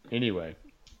 Anyway.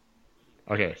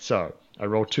 Okay, so I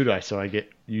roll 2 dice, so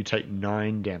you take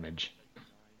 9 damage.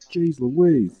 Jeez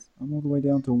Louise, I'm all the way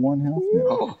down to 1 health now.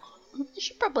 Oh, You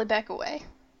should probably back away.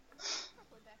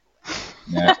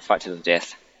 Nah, fight to the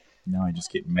death. now I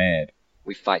just get mad.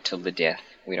 We fight till the death.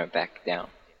 We don't back down.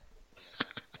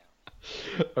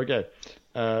 Okay,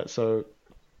 so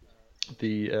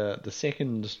the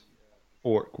second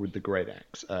orc with the great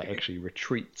axe actually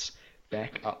retreats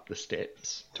back up the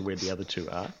steps to where the other 2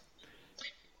 are.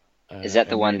 Is that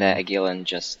the and one then- that Agilon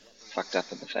just fucked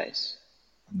up in the face?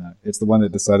 No, it's the one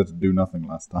that decided to do nothing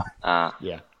last time. Ah,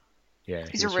 Yeah.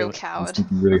 He's he a was real feeling- I was coward.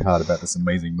 thinking really hard about this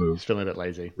amazing He's move. feeling a bit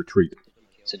lazy. Retreat.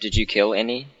 so did you kill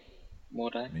any,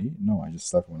 Mordai? Me? No, I just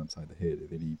slapped one upside the head, and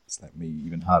then he slapped me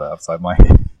even harder upside my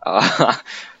head. Oh,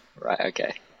 right,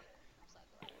 okay.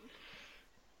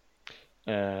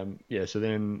 Yeah. So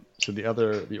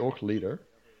the orc leader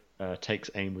takes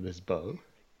aim with his bow,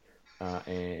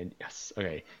 and yes,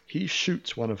 okay, he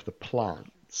shoots one of the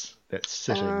plants that's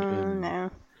sitting Oh no.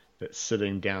 that's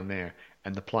sitting down there,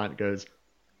 and the plant goes,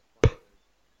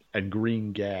 and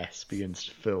green gas begins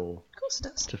Of course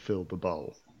it is. to fill the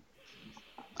bowl.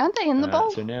 Aren't they in the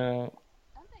bowl? So now,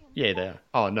 yeah, they are.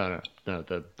 Oh no,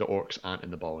 the orcs aren't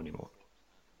in the bowl anymore.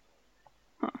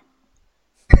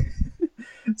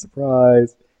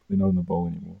 Surprise! They're not in the bowl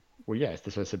anymore. Well, yeah,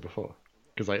 that's what I said before.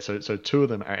 Because so 2 of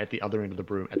them are at the other end of the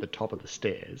room, at the top of the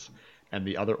stairs, and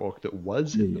the other orc that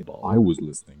was in the Yeah, bowl I was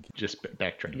listening. just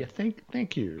backtracked. Yeah,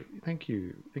 thank you,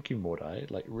 Mordai.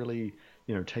 Like really,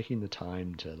 taking the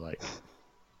time to like,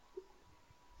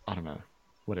 I don't know,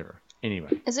 whatever.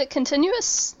 Anyway, Is it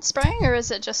continuous spraying or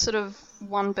is it just sort of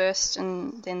one burst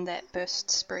and then that burst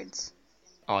spreads?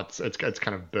 Oh, it's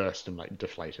kind of burst and like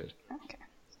deflated. Okay.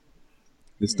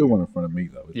 There's still one in front of me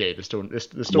though. Yeah, there's still an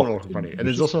orc Locked in front of in you, and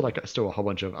there's vicious also like still a whole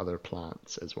bunch of other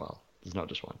plants as well. There's not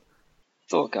just one.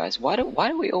 Thought, guys, why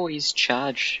do we always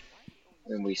charge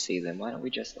when we see them? Why don't we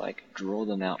just like draw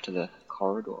them out to the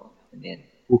corridor and then?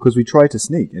 Well, because we tried to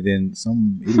sneak, and then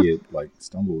some idiot like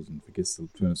stumbles and forgets to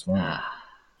turn his phone off.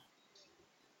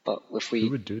 But if Who we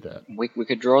would do that? we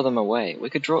could draw them away. We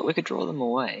could draw them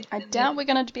away. I and doubt then- we're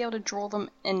going to be able to draw them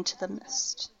into the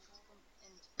mist.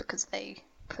 Because they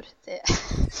put it there.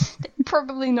 They're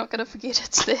probably not going to forget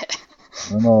it's there.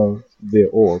 I don't know, they're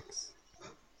orcs.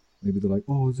 Maybe they're like,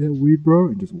 "Oh, is that weird, bro?"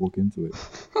 and just walk into it.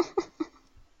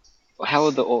 How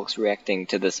are the orcs reacting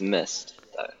to this mist,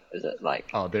 though? Is it like...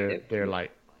 Oh, they're like,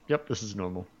 yep, this is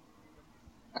normal.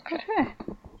 Okay. Okay.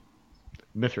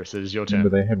 Mithras, it is your Remember,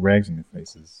 turn. they had rags in their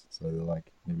faces, so they're like,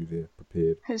 maybe they're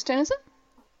prepared. Whose turn is it?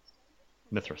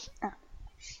 Mithras.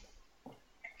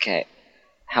 Okay.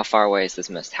 How far away is this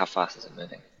mist? How fast is it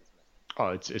moving? Oh,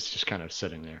 it's just kind of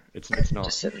sitting there. It's not.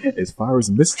 Just sitting. As far as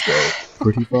mist go,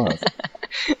 pretty fast.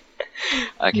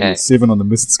 Okay. Maybe 7 on the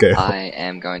mist scale. I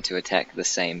am going to attack the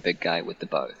same big guy with the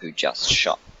bow who just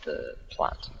shot the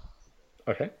plant.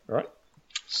 Okay, all right.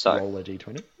 So, Roll a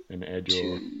d20 and add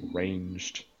your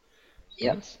ranged.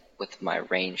 yep, bonus. with my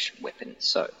ranged weapon.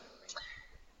 So,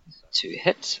 to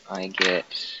hit, I get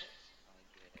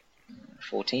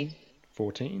 14.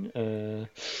 14.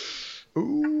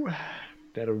 Ooh,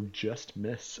 that'll just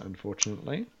miss,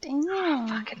 unfortunately. Damn.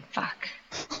 Fucking fuck.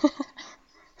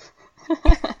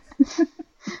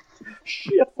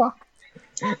 Shit, fuck.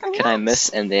 Can I miss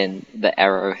and then the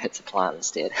arrow hits a plant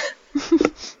instead?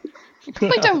 You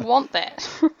probably don't want that.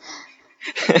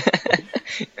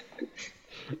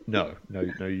 No,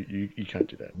 you can't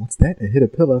do that. What's that? It hit a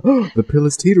pillar. The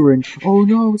pillar's teetering. Oh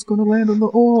no, it's gonna land on the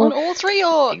On orc. all three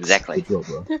orcs. Exactly. Good job,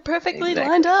 bro. They're perfectly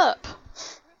Exactly. lined up.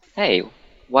 Hey,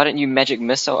 why don't you magic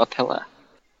missile a pillar?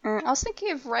 I was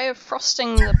thinking of Ray of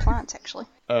Frosting the plants, actually.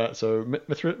 So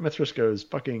Mithras goes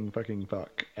fucking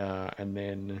fuck, and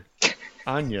then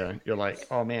Anya, you're like,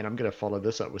 oh man, I'm gonna follow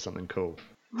this up with something cool.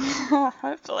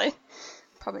 Hopefully.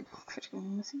 Probably critically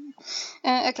missing.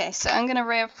 Okay, so I'm going to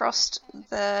Ray of Frost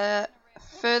the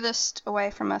furthest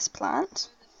away from us plant.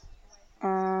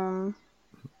 So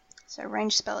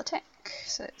range spell attack.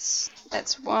 So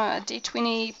that's a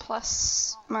d20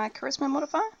 plus my charisma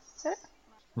modifier. Is that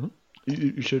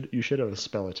it? You should have a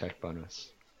spell attack bonus.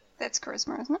 That's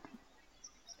charisma, isn't it?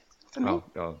 For me?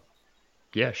 Oh,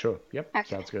 yeah, sure. Yep, Okay.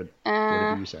 sounds good. Whatever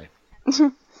Uh, you say.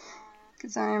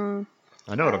 Because I'm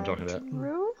I know what I'm talking about.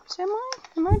 druid. Am I?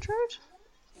 Am I druid?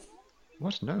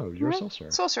 What? No, you're a No?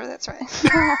 sorcerer. Sorcerer, that's right.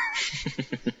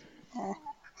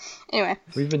 Anyway,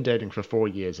 We've been dating for 4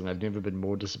 years, and I've never been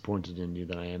more disappointed in you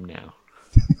than I am now.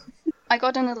 I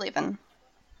got an 11.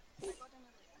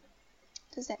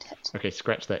 Does that hit? Okay,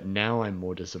 scratch that. Now I'm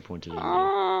more disappointed in you.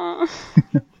 Oh.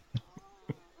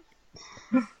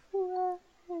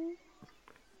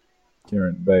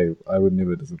 Karen, babe, I would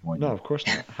never disappoint No, you. of course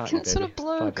not. Heart Can you, it sort baby. of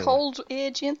blow Five over. cold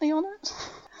air gently on it?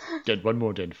 Did one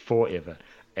more, did forever,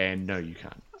 and no, you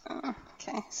can't.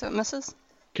 Okay, so it misses.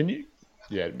 Can you?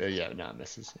 Yeah, no, it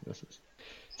misses. It misses.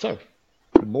 So,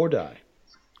 more die.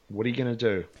 What are you gonna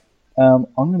do? I'm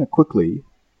gonna quickly,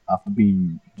 after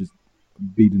being just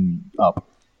beaten up.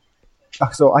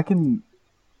 So I can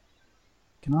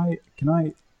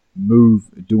I move,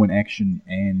 do an action,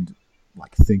 and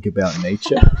like think about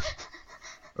nature,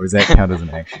 or does that count as an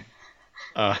action?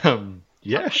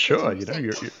 Yeah, sure. You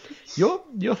know,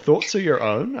 your thoughts are your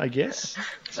own, I guess.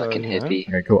 So, Fucking you know. hippie.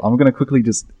 Okay, cool. I'm gonna quickly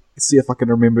just see if I can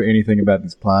remember anything about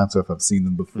these plants, or if I've seen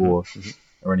them before,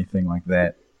 or anything like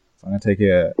that. So I'm gonna take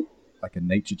a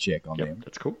nature check on Yep, them.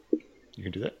 that's cool. You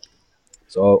can do that.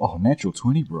 So, natural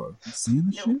 20, bro. You seeing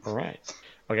the shit? All right.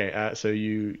 Okay. So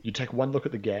you take one look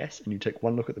at the gas, and you take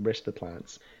one look at the rest of the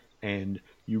plants, and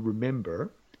you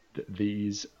remember that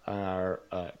these are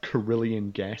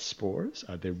Carillion gas spores.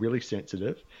 They're really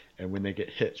sensitive, and when they get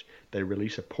hit, they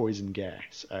release a poison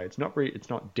gas. It's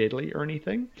not deadly or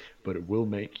anything, but it will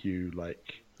make you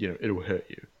it'll hurt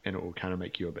you, and it will kind of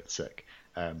make you a bit sick.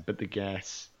 But the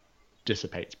gas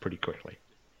dissipates pretty quickly.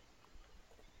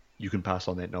 You can pass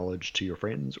on that knowledge to your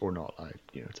friends or not.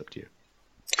 It's up to you.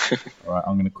 Alright,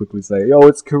 I'm gonna quickly say, yo,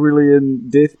 it's Carillion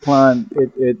death plant.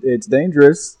 It's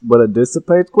dangerous, but it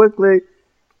dissipates quickly.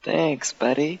 Thanks,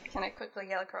 buddy. Can I quickly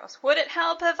yell across? Would it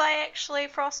help if I actually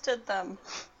frosted them?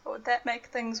 Or would that make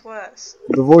things worse?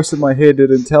 The voice in my head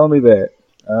didn't tell me that.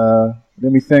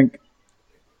 Let me think.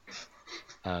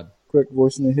 Quick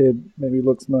voice in the head, made me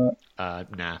look smart.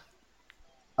 Nah.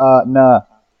 Nah.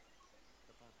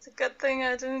 It's a good thing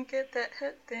I didn't get that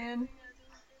hit then.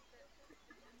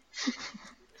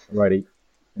 Righty.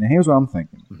 Now here's what I'm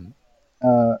thinking.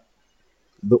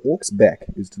 The orc's back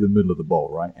is to the middle of the bowl,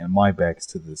 right? And my back's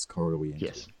to this corridor we entered.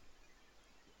 Yes.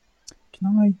 Can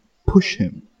I push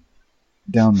him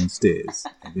down the stairs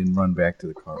and then run back to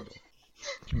the corridor?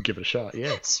 You can give it a shot,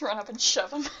 yeah. Just run up and shove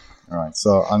him. Alright,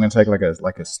 so I'm gonna take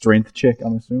like a strength check,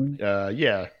 I'm assuming.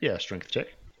 Yeah, strength check.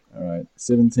 Alright.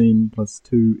 17 plus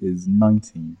 2 is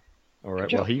 19.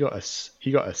 Alright, well he got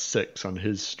a 6 on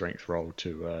his strength roll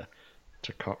to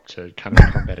kind of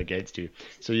combat against you.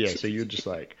 So yeah, so you're just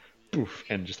like poof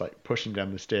and just like push him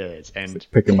down the stairs and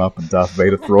Pick him up and Darth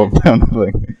Vader throw him down the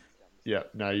thing. yeah,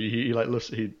 no, he like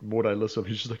listen, Mordai lifts up,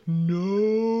 he's just like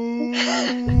no,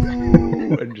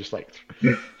 and just like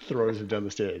throws him down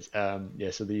the stairs.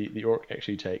 Yeah, so the orc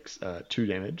actually takes 2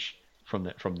 damage from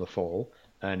the fall,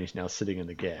 and he's now sitting in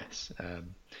the gas.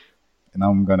 And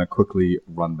I'm gonna quickly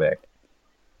run back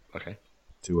Okay,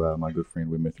 to my good friend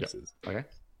where Mithras is, okay,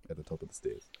 at the top of the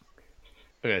stairs.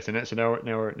 okay. So now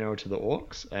we're to the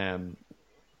orcs. And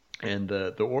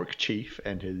the orc chief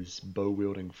and his bow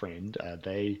wielding friend,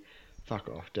 they fuck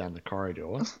off down the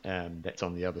corridor. That's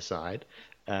on the other side.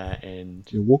 And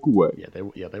Yeah, walk away. they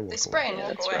walk They spray and away.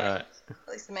 walk away. Right. At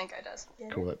least the main guy does. Yeah.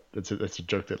 Cool. That's a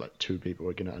joke that like 2 people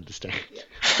are gonna understand.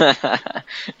 Shout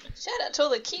out to all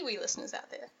the Kiwi listeners out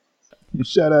there.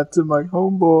 Shout out to my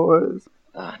homeboys.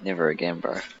 Never again,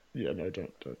 bro. Yeah, no,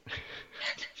 don't.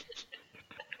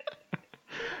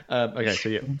 Okay, so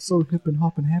yeah, I'm so hip and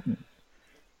hop and happening.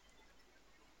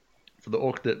 so the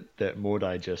orc that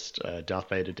Mordai just Darth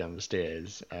Vader down the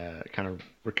stairs kind of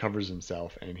recovers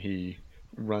himself and he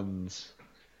runs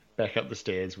back up the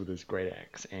stairs with his great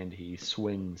axe and he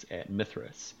swings at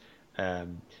Mithras.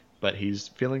 But he's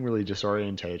feeling really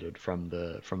disorientated from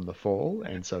the fall,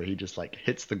 and so he just like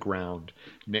hits the ground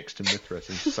next to Mithras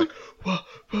and just like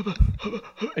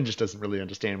and just doesn't really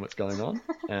understand what's going on.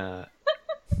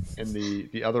 And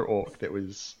the other orc that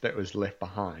was left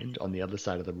behind on the other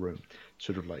side of the room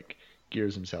sort of like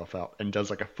gears himself up and does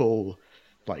like a full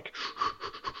like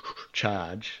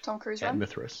charge Tom Cruise at run.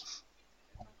 Mithras.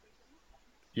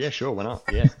 Yeah, sure, why not?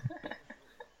 Yeah.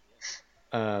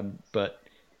 But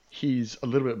he's a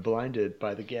little bit blinded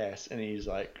by the gas, and he's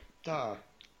like,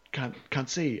 can't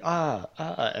see,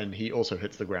 and he also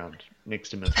hits the ground next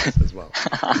to Mithras as well.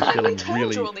 He's feeling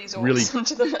Told you all these orcs really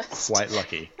into the mist. quite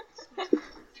lucky.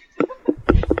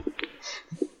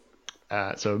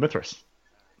 So Mithras,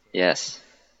 Yes.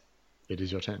 it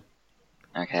is your turn.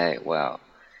 Okay, well.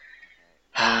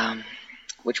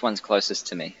 Which one's closest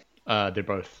to me? They're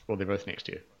both next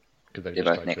to you because they They're just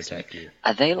both tried to next to me. attack you.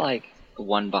 Are they like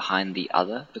one behind the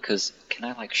other? Because can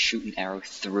I like shoot an arrow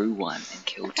through one and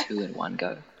kill 2 in one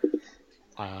go?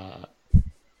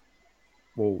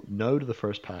 Well, no to the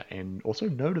first part, and also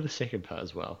no to the second part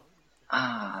as well.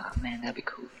 Man, that'd be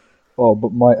cool. Oh,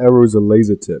 but my arrows are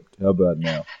laser tipped. How about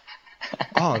now?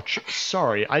 Oh,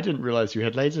 sorry, I didn't realize you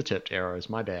had laser tipped arrows.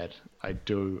 My bad. I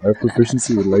do. I have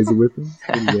proficiency with laser weapons?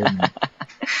 What do you mean?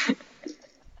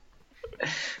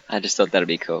 I just thought that'd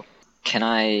be cool. Can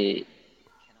I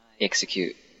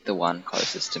execute the one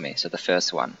closest to me? So the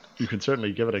first one. You can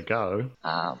certainly give it a go.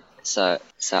 So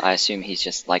I assume he's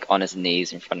just like on his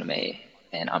knees in front of me,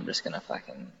 and I'm just gonna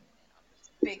fucking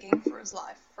Begging for his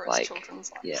life, for his Like,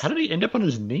 children's life. yeah. How did he end up on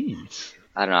his knees?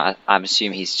 I don't know. I'm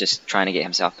assuming he's just trying to get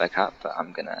himself back up, but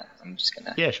I'm just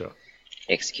gonna Yeah, sure.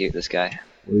 execute this guy.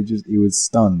 Well, he was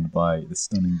stunned by the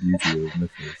stunning beauty of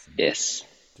Mithras. And Yes.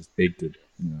 just begged to,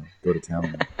 go to town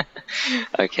on him.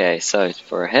 Okay, so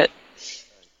for a hit,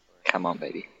 come on,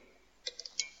 baby.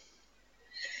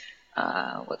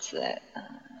 What's that?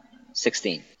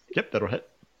 16. Yep, that'll hit.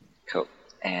 Cool.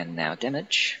 And now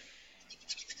damage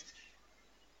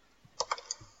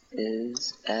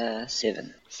is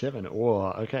 7. 7. Oh,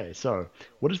 okay. So,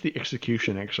 what does the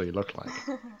execution actually look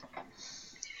like?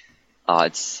 Oh,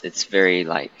 it's very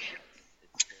like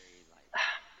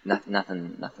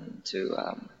nothing too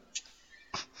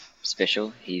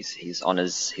special. He's on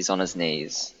his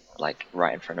knees, like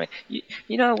right in front of me.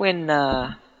 You know when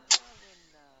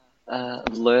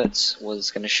Lurtz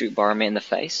was gonna shoot Boromir in the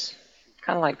face,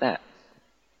 kind of like that.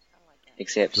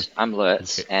 Except I'm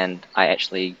Lurtz and I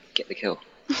actually get the kill.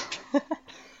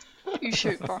 You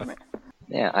shoot Boromir.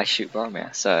 Yeah, I shoot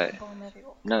Boromir. So Boromir the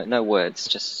orc. no words,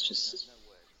 just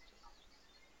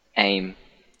aim,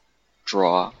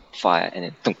 draw, fire, and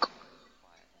then thunk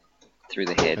through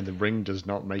the head. And the ring does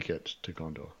not make it to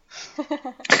Gondor.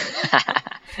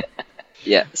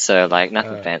 Yeah, so like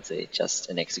nothing fancy, just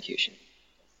an execution.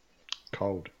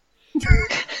 Cold.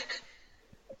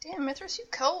 Damn, Mithras, you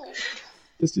cold.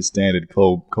 Just your standard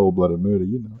cold-blooded murder,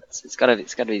 It's gotta be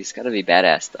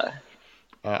badass though.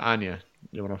 Anya,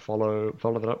 You want to follow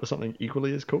that up with something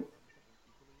equally as cool?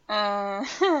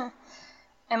 Am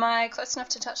I close enough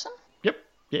to touch them? Yep.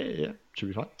 Yeah. Should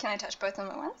be fine. Can I touch both of them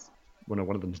at once? Well, no,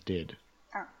 one of them's dead.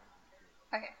 Oh.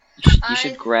 Okay. You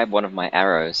should grab one of my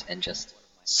arrows and just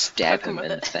stab Poke him him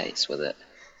with in it. the face with it.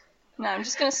 No, I'm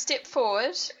just going to step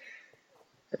forward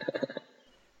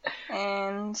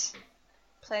and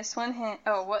place one hand.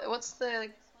 Oh, what's the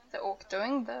orc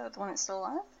doing? The one that's still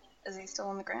alive? Is he still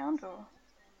on the ground or?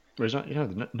 Whereas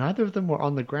neither of them were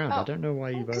on the ground. I Oh. don't know why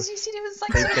you both. Because you said he was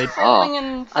like They- sort they- of falling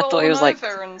and I thought falling he was, like-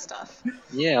 over and stuff.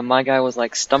 Yeah, my guy was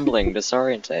like stumbling,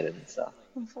 disorientated and stuff.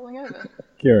 And falling over.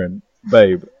 Kieran,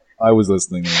 babe, I was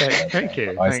listening. Thank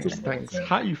you. I Thanks. still Thanks. know.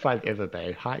 Heart you 5 ever,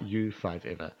 babe. Heart you 5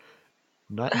 ever.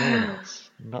 Not no one else.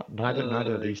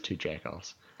 Neither of these two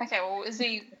jackals. Okay, well, is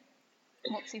he?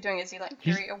 What's he doing? Is he like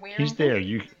very aware? He's of there.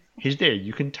 it? He's there.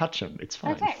 You can touch him. It's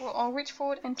fine. Okay, well, I'll reach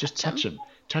forward and Just touch touch him.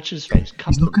 Touch his face.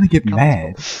 He's not going to get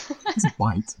mad. Cup He doesn't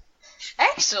bite.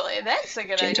 Actually, that's a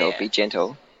good Gentle, idea. be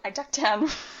gentle. I duck down,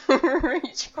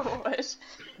 reach forward,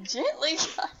 gently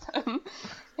cut him,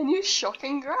 and use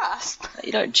shocking grasp.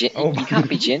 You don't. Oh You can't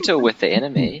be gentle with the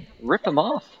enemy. Rip him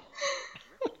off.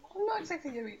 I'm not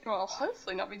exactly going to be, well,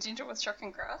 hopefully not be gentle with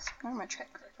shocking grasp. No, my track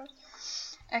record.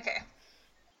 Okay.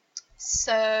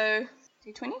 So,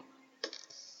 D20?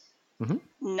 Mhm.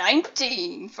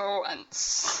 19 for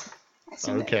once. I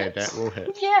assume Okay, hits. that will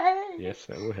hit. Yay! Yes,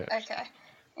 that will hit. Okay.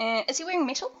 And is he wearing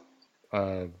metal?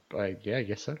 Yeah, I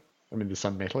guess so. I mean, there's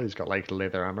some metal. He's got like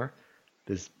leather armor.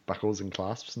 There's buckles and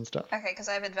clasps and stuff. Okay, because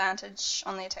I have advantage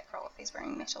on the attack roll if he's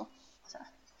wearing metal. So.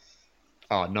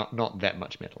 Oh, not that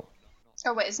much metal.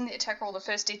 Oh wait, isn't the attack roll the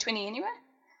first D20 anyway?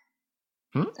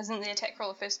 Hmm? Isn't the attack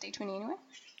roll the first D20 anyway?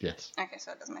 Yes. Okay,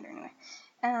 so it doesn't matter anyway.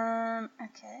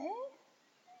 Okay.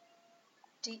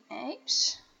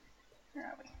 D8. Where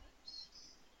are we?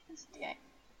 It's D8.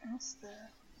 That's the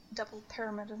double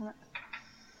pyramid, isn't it?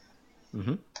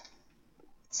 Mhm.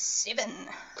 7.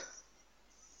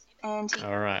 And he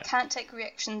All right. can't take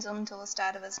reactions until the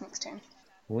start of his next turn.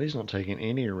 Well, he's not taking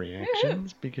any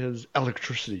reactions because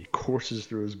electricity courses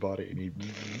through his body, and he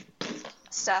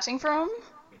Starting from?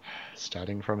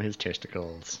 starting from his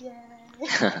testicles. Yay.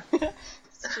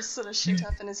 Just sort of shoot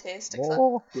up and his hair sticks up.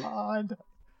 Oh, blood.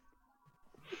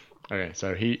 Okay,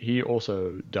 so he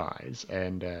also dies,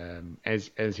 and as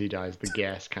he dies, the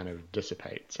gas kind of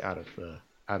dissipates out of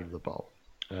the bowl.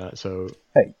 So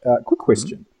Hey, quick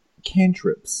question.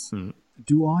 Cantrips. Hmm.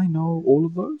 Do I know all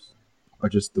of those? Or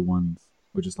just the ones?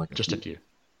 Or just like just a few.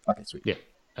 Okay, sweet.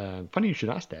 Yeah. Funny you should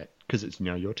ask that because it's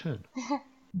now your turn.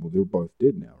 Well, they're both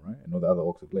dead now, right? And all the other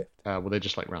orcs have left. Well, they're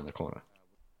just like round the corner.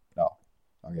 Oh,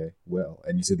 okay. Well,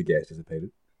 and you said the gas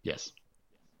dissipated. Yes.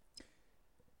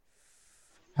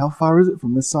 How far is it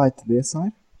from this side to their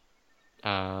side?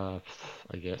 I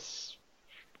guess.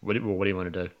 What do you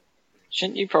want to do?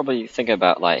 Shouldn't you probably think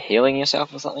about like healing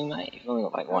yourself or something, mate? You've only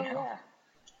got like one health.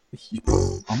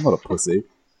 I'm not a pussy.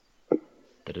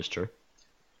 That is true.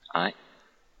 Alright.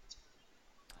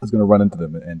 I was going to run into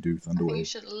them and do I think you Thunderwave.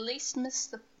 should at least miss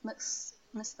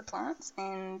the plants,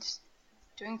 and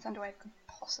doing Thunderwave could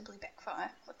possibly backfire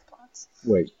with the plants.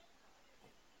 Wait.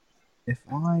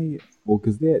 Well,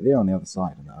 because they're on the other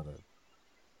side and the other,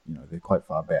 they're quite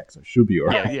far back, so it should be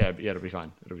alright. Yeah, it'll be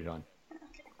fine. It'll be fine.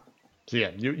 So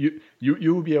yeah, you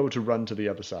will be able to run to the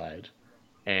other side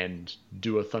and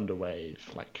do a thunder wave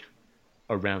like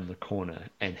around the corner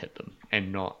and hit them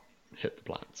and not hit the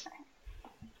plants.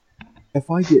 If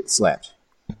I get slapped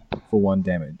for 1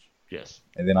 damage, Yes.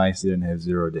 and then I sit and have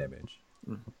 0 damage,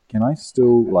 can I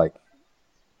still,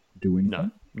 do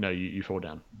anything? No, you fall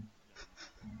down.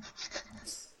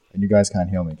 And you guys can't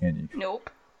heal me, can you? Nope.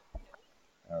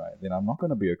 Alright, then I'm not going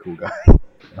to be a cool guy.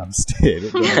 I'm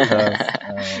instead going to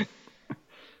cast...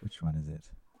 which one is it?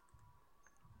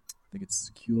 I think it's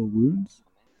Cure Wounds.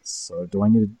 So do I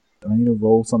need to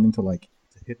roll something to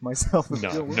hit myself? with No,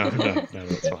 Cure Wounds?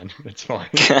 that's fine. That's fine.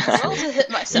 Roll to hit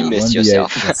You myself. missed 1d8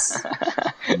 yourself. plus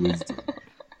wisdom.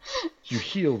 You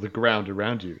heal the ground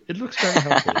around you. It looks very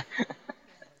healthy.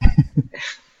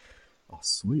 Oh,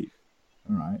 sweet.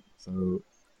 Alright, so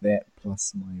that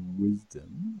plus my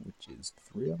wisdom, which is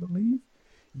 3, I believe.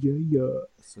 Yeah.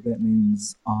 So that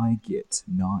means I get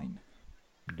 9.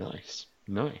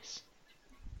 Nice.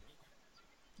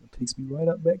 It takes me right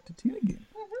up back to 10 again.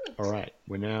 All right,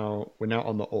 we're now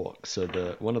on the orc. So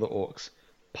one of the orcs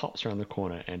pops around the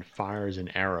corner and fires an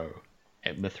arrow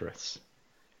at Mithras.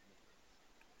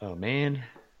 Oh man,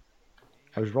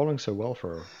 I was rolling so well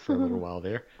for a little while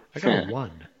there. I got a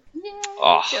 1.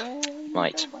 Oh,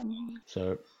 mate.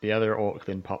 So the other orc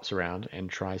then pops around and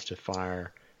tries to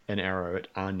fire an arrow at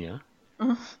Anya.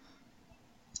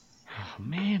 Oh,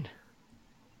 man.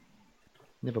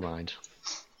 Never mind.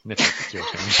 It's your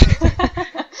turn.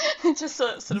 It just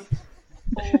sort of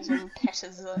falls and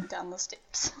patters down the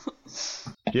steps.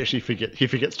 He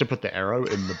forgets to put the arrow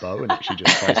in the bow and actually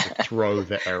just tries to throw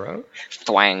the arrow.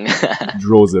 Thwang.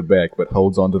 Draws it back, but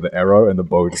holds onto the arrow, and the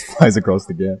bow just flies across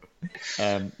the gap.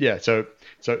 So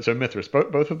Mithras,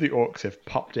 both of the orcs have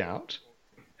popped out,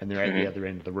 and they're at the other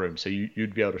end of the room. So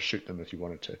you'd be able to shoot them if you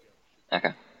wanted to.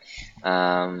 Okay.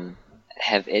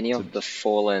 Have any of the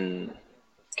fallen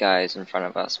guys in front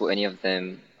of us, were any of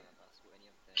them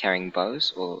carrying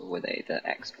bows, or were they the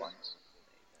axed ones?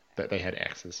 That they had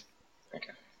axes. Okay.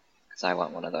 Because I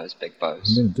want one of those big bows. What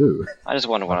are you gonna do? I just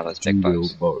wanted one of those big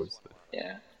bows. Bows.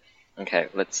 Yeah. Okay,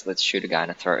 let's shoot a guy in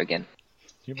the throat again.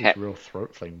 You have Okay. this real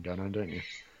throat thing going on, don't you?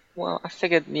 Well, I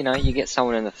figured, you get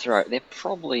someone in the throat, they're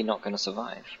probably not going to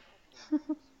survive.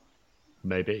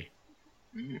 Maybe.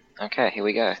 Okay, here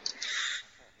we go.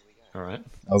 All right.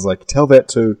 I was like, tell that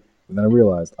to, and then I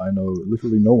realized I know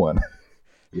literally no one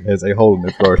who has a hole in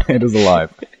their throat and is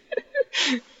alive.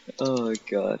 Oh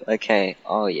god. Okay.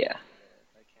 Oh yeah.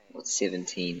 What's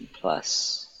 17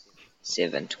 plus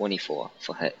 7? 24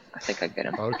 for hit. I think I get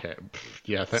him. Okay.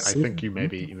 Yeah, I think you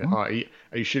maybe. Are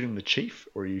you shooting the chief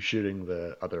or are you shooting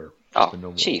the other? Just the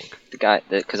normal Chief. orc? The guy.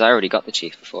 Because I already got the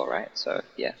chief before, right? So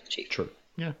yeah, chief. True.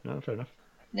 Yeah. No. Fair enough.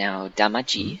 Now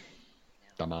Damaji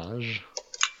Damage.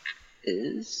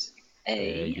 is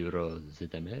a. Euros de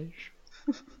damage.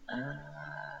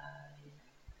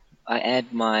 I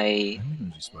add my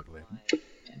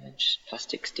damage plus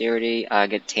dexterity. I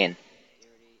get 10.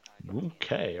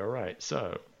 Okay. All right.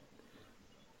 So.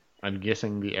 I'm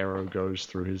guessing the arrow goes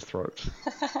through his throat.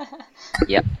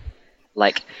 Yep.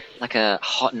 Like a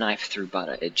hot knife through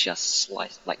butter. It just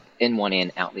slices like in one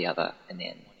end, out the other, and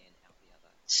then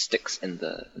sticks in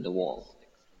the wall.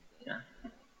 You know.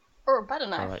 Or a butter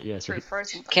knife Alright, yeah, so through he-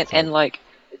 frozen Can butter. and like,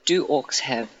 do orcs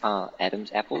have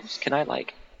Adam's apples? Can I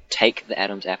like take the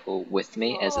Adam's apple with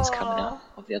me as it's coming out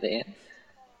of the other end,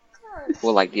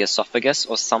 or like the esophagus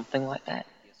or something like that?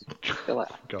 I feel like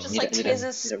God. Just You like don't- you tears don't-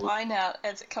 his you don't- spine out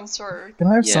as it comes through. Can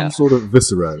I have Yeah. some sort of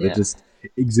viscera Yeah. that just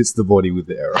exits the body with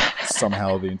the arrow?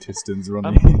 Somehow the intestines are on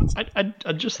the end.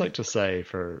 I'd just like to say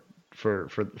for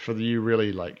you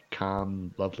really like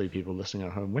calm, lovely people listening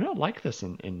at home, we're not like this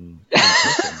in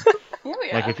person. Here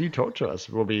we Like are. if you talk to us,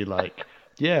 we'll be like,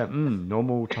 yeah,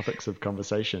 normal topics of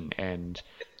conversation and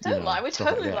you Don't know, lie, we're stuff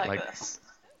totally that. like this.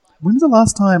 When's the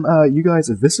last time you guys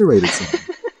eviscerated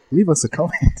someone? Leave us a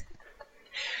comment.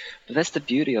 But that's the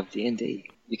beauty of D&D.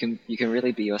 You can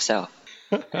really be yourself.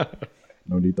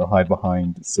 No need to hide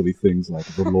behind silly things like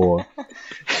the law.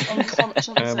 And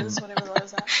consciences, whatever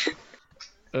those are.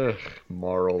 Ugh,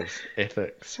 morals,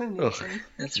 ethics. Who Ugh, needs them?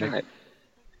 That's Make- right.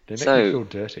 they make So- me feel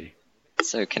dirty.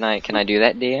 So can I do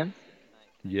that, DM?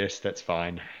 Yes, that's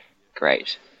fine.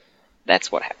 Great.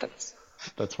 That's what happens.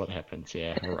 That's what happens.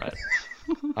 Yeah, all right.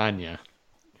 Anya,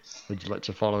 would you like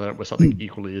to follow that up with something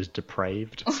equally as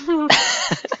depraved?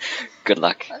 Good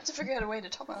luck. I have to figure out a way to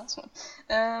top my last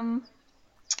one.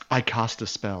 I cast a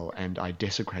spell and I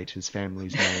desecrate his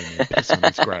family's name and piss on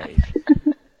his grave.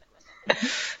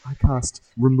 I cast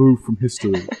remove from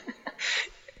history.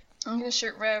 I'm going to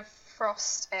shoot Ray of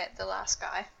Frost at the last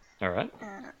guy. All right.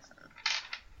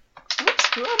 Oops,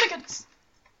 oh my goodness.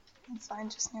 It's fine,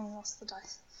 just nearly lost the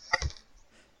dice.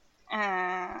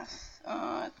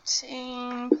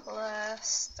 14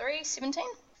 plus 3, 17.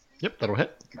 Yep, that'll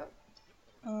hit. Cool.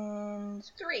 And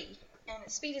 3. And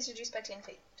its speed is reduced by 10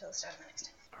 feet till the start of the next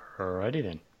turn. Alrighty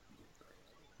then.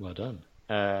 Well done.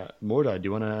 Mordai, do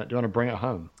you wanna bring it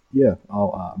home? Yeah,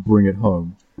 I'll bring it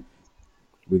home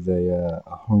with a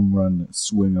home run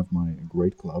swing of my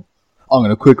great club. I'm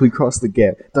gonna quickly cross the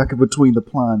gap, duck it between the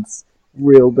plants,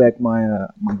 reel back my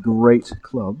my great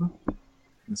club.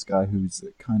 This guy who's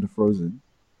kind of frozen,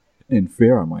 and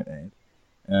fair I might add,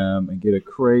 and get a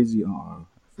crazy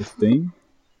 15.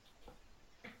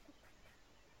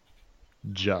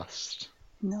 Just.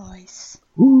 Nice.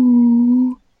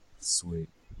 Woo! Sweet.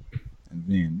 And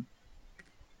then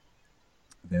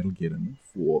that'll get him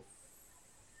for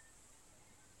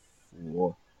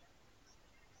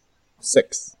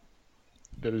 6.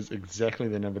 That is exactly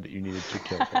the number that you needed to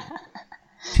kill him.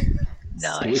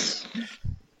 Nice.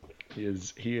 He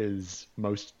is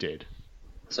most dead.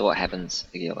 So what happens,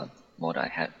 Agila?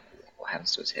 Mordai, what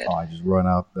happens to his head? I just run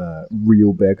up,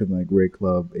 reel back with my great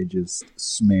club, and just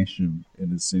smash him in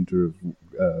the center of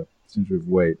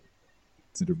weight,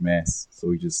 center of mass.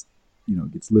 So he just,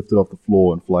 gets lifted off the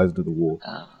floor and flies into the wall,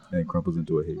 and crumples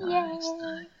into a heap. Nice.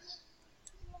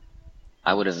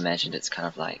 I would have imagined it's kind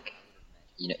of like,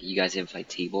 you guys ever played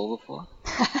T-ball before?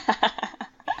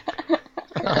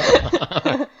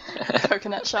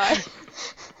 Coconut shy.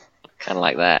 Kind of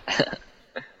like that.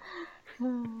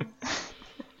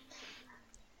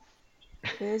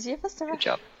 There's your Viscera. Good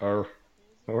job. All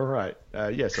right.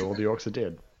 Yeah, so all the orcs are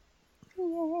dead.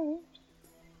 Yay.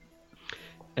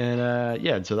 And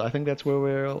yeah, so I think that's where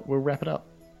we'll wrap it up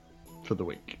for the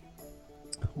week.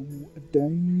 Oh,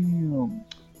 damn.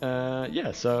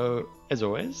 Yeah, so as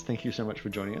always, thank you so much for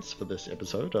joining us for this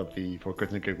episode of the For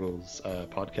Crits and Giggles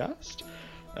podcast.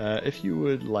 If you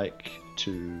would like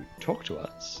to talk to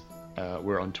us,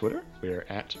 we're on Twitter. We're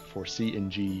at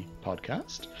 4CNG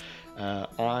Podcast.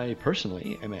 I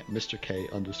personally am at Mr.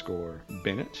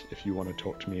 K_Bennett if you want to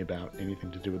talk to me about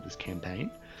anything to do with this campaign.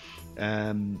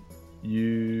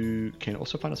 You can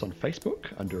also find us on Facebook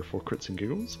under For Crits and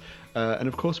Giggles. And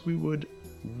of course, we would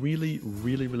really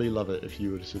love it if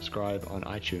you would subscribe on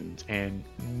iTunes and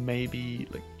maybe,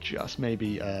 just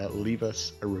maybe, leave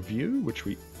us a review, which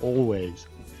we always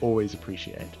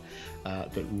appreciate.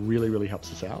 That really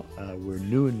helps us out. We're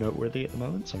new and noteworthy at the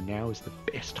moment, so now is the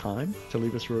best time to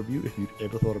leave us a review if you've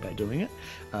ever thought about doing it.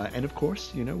 And of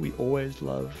course, we always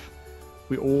love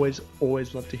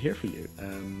to hear from you.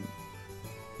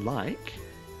 Like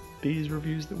these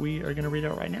reviews that we are going to read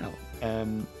out right now.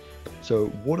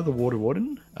 So Water the Water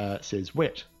Warden says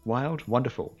wet, wild,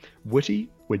 wonderful,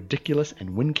 witty, ridiculous,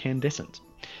 and incandescent.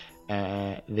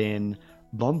 Then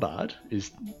Lombard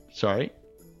is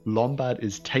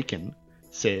taken.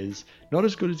 Says, not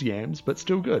as good as Yams, but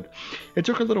still good. It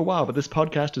took a little while, but this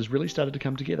podcast has really started to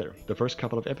come together. The first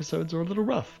couple of episodes are a little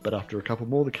rough, but after a couple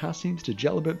more, the cast seems to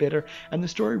gel a bit better, and the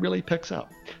story really picks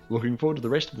up. Looking forward to the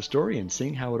rest of the story and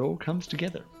seeing how it all comes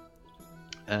together.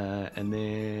 And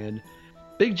then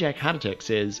Big Jack Heart Attack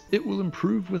says, it will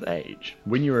improve with age.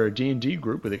 When you're a D&D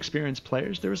group with experienced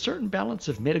players, there is a certain balance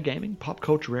of metagaming, pop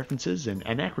culture references, and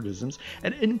anachronisms,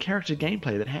 and in-character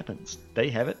gameplay that happens. They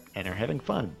have it, and are having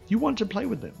fun. You want to play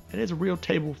with them. It has a real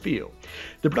table feel.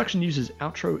 The production uses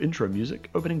outro-intro music,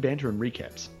 opening banter, and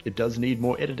recaps. It does need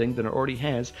more editing than it already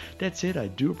has. That said, I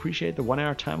do appreciate the 1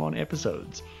 hour time on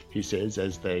episodes, he says,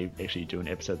 as they actually do an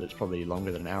episode that's probably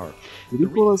longer than an hour. Did he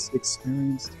call us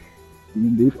experienced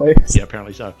D&D players? Yeah,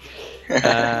 apparently so.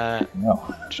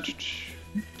 No.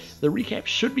 The recap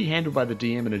should be handled by the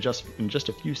DM in just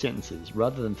a few sentences,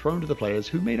 rather than thrown to the players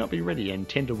who may not be ready and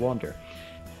tend to wander.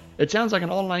 It sounds like an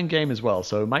online game as well,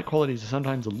 so mic qualities are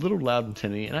sometimes a little loud and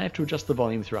tinny, and I have to adjust the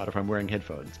volume throughout if I'm wearing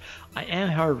headphones. I am,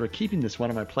 however, keeping this one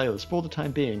of my playlists for the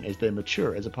time being as they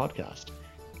mature as a podcast.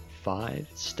 5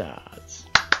 stars.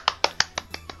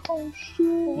 Oh,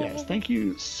 shit. Yes, thank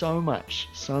you so much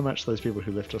to those people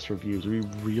who left us reviews. We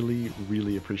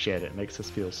really appreciate it. It makes us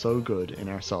feel so good in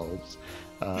our souls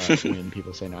when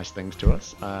people say nice things to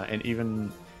us. And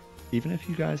even if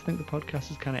you guys think the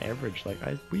podcast is kind of average,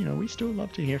 we still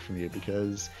love to hear from you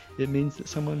because it means that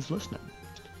someone's listening.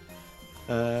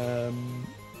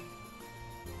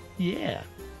 Yeah,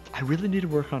 I really need to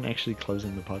work on actually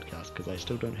closing the podcast because I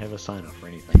still don't have a sign off or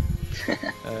anything.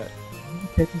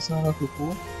 Catch a sign off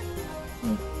before?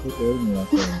 Whoa, no,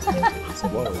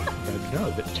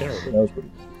 that's terrible. That was pretty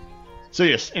good. So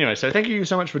yes, anyway, so thank you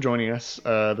so much for joining us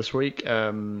this week.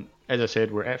 As I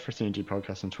said, we're at 4CNG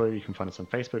Podcast on Twitter. You can find us on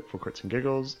Facebook for Crits and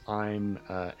Giggles. I'm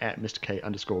at Mr.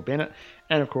 K_Bennett.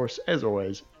 And of course, as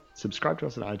always, subscribe to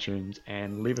us on iTunes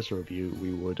and leave us a review.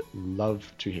 We would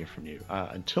love to hear from you.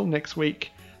 Until next week,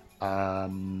 yeah,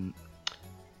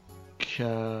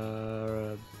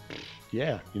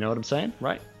 you know what I'm saying,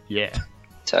 right? Yeah.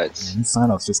 Totes. These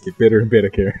sign-offs just get better and better,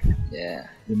 Karen. Yeah.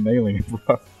 You're nailing it,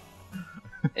 bro.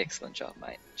 Excellent job,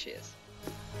 mate. Cheers.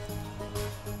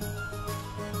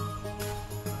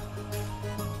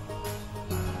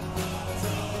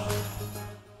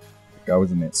 The guy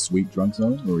was in that sweet drunk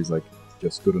zone where he's like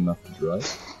just good enough to drive,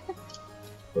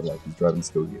 but like his driving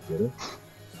skills get better.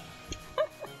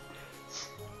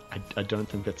 I don't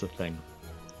think that's a thing.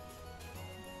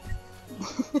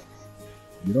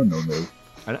 You don't know, mate.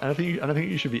 I don't think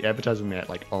you should be advertising that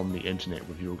on the internet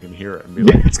where people can hear it and be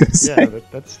Yeah, like, I was gonna say. yeah,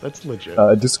 that's legit.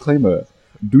 Disclaimer: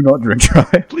 do not drink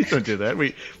drive. Please don't do that.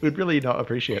 We'd really not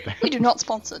appreciate that. We do not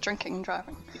sponsor drinking and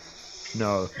driving.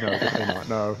 No, definitely not.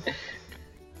 No.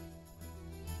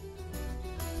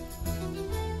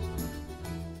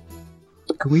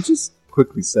 Can we just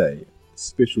quickly say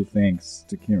special thanks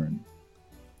to Kieran,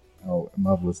 our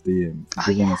marvelous DM,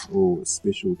 for giving us all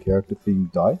special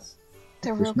character-themed dice?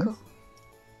 They're real Christmas? cool.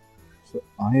 So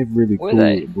I have really Were cool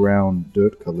they? brown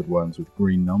dirt-colored ones with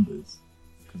green numbers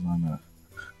because I'm a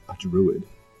druid.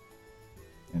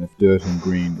 And if dirt and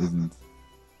green isn't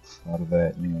part of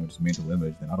that, just mental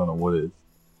image, then I don't know what is.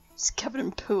 Just covered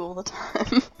in poo all the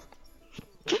time.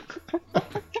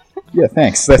 Yeah,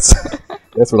 thanks. That's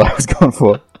what I was going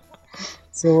for.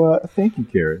 So, thank you,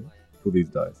 Karen, for these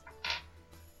dice.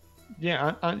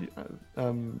 Yeah,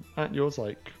 aren't yours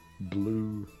like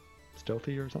blue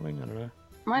stealthy or something? I don't know.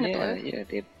 Mine are Yeah, blue. yeah,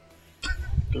 they're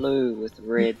blue with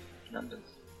red numbers.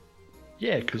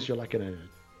 Yeah, because you're like in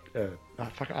a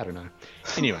I don't know.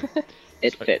 Anyway,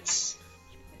 It fits.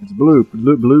 It's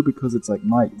blue because it's like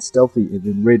night and stealthy, and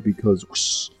then red because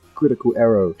whoosh, critical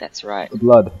arrow, That's right.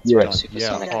 blood. Yeah, right.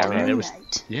 Supersonic yeah. Oh, man, arrow.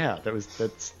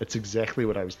 that's exactly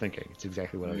what I was thinking. It's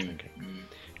exactly what I was thinking.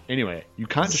 Anyway, you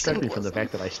can't distract me from the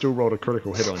fact that I still rolled a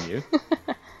critical hit on you.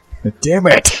 Damn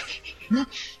it!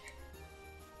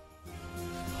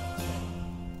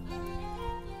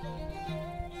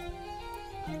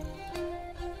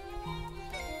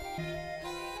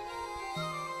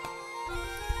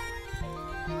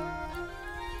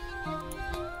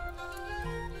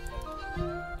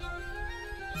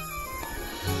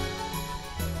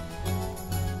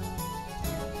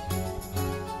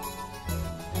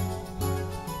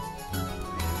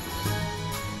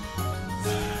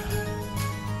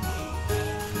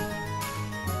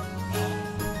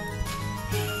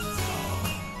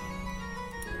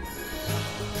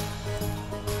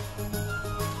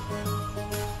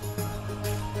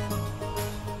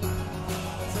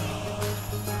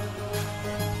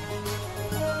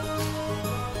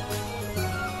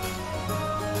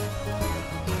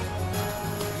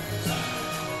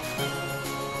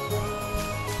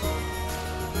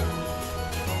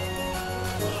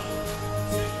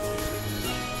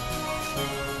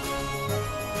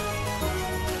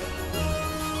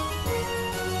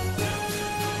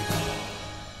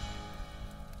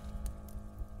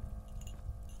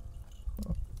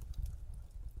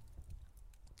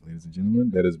 Ladies and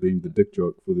gentlemen, that has been the dick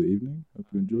joke for the evening. Hope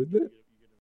you enjoyed that.